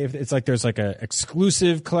guys make like, if it's like there's like a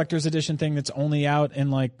exclusive collector's edition thing that's only out in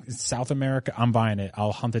like South America, I'm buying it.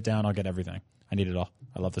 I'll hunt it down. I'll get everything. I need it all.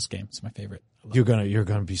 I love this game. It's my favorite. You're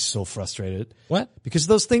gonna be so frustrated. What? Because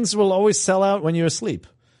those things will always sell out when you're asleep.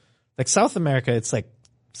 Like South America, it's like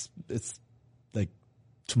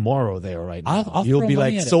tomorrow there right now. I'll You'll throw be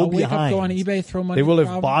money like at it. so I'll wake behind. Up, go on eBay, throw money. They will no have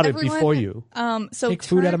problem. bought it Everyone- before you. So Take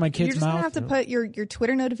food out of my you're kid's just gonna mouth. have to put your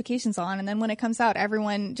Twitter notifications on, and then when it comes out,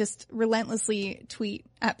 everyone just relentlessly tweet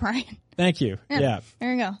at Brian. Thank you. Yeah.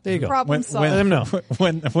 There you go. There you go. Problem solved. Let them know.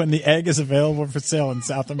 When the egg is available for sale in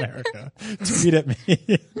South America, tweet at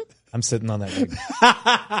me. I'm sitting on that egg.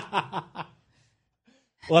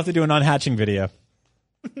 We'll have to do an unhatching video.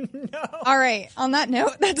 All right. On that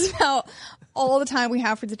note, that's about all the time we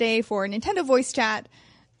have for today for Nintendo Voice Chat,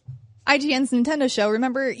 IGN's Nintendo Show.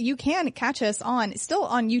 Remember, you can catch us still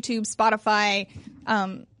on YouTube, Spotify.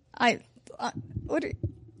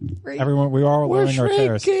 Everyone, we are lowering our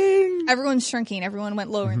chairs. Everyone's shrinking. Everyone went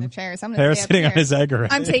lower in their chairs. I'm Pear's gonna stay up sitting on here. his egg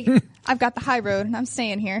already. I've got the high road and I'm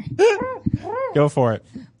staying here. Go for it.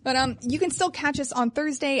 But you can still catch us on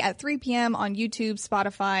Thursday at 3 p.m. on YouTube,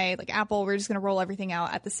 Spotify, like Apple. We're just going to roll everything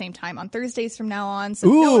out at the same time on Thursdays from now on. So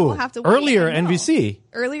no one will have to wait. Earlier I know. NVC.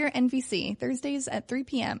 Earlier NVC. Thursdays at 3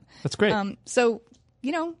 p.m. That's great. So,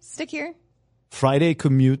 stick here. Friday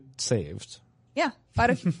commute saved. Yeah.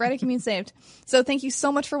 Friday commute saved. So thank you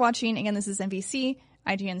so much for watching. Again, this is NVC,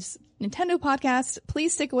 IGN's Nintendo podcast.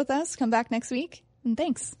 Please stick with us. Come back next week. And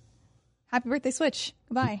thanks. Happy birthday, Switch.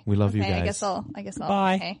 Goodbye. We love you Okay, guys. I guess I'll.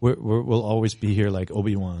 Bye. Okay. We'll always be here like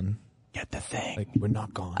Obi-Wan. Get the thing. Like we're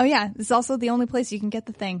not gone. Oh yeah. This is also the only place you can get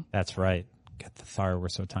the thing. That's right. Get the Sorry, we're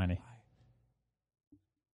so tiny.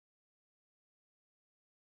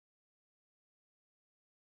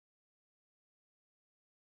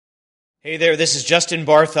 Hey there, this is Justin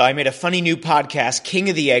Bartha. I made a funny new podcast,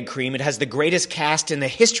 King of the Egg Cream. It has the greatest cast in the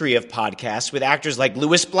history of podcasts with actors like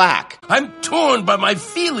Louis Black, I'm torn by my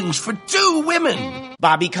feelings for two women.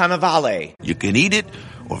 Bobby Cannavale, You can eat it,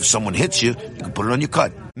 or if someone hits you, you can put it on your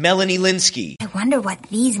cut. Melanie Linsky, I wonder what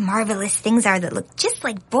these marvelous things are that look just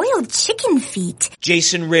like boiled chicken feet.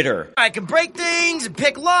 Jason Ritter, I can break things and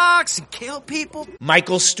pick locks and kill people.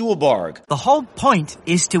 Michael Stuhlbarg, The whole point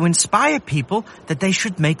is to inspire people that they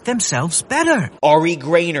should make themselves better. Ari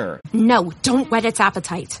Grainer, No, don't whet its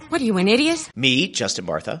appetite. What are you, an idiot? me, Justin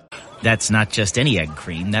Bartha, That's not just any egg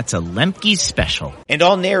cream, that's a Lemke's special. and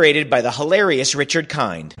all narrated by the hilarious Richard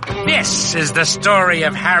Kind. This is the story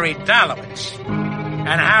of Harry Dalowitz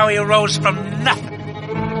and how he rose from nothing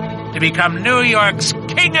to become New York's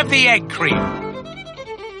King of the Egg Cream.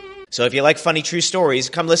 So if you like funny true stories,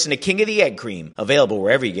 come listen to King of the Egg Cream, available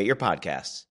wherever you get your podcasts.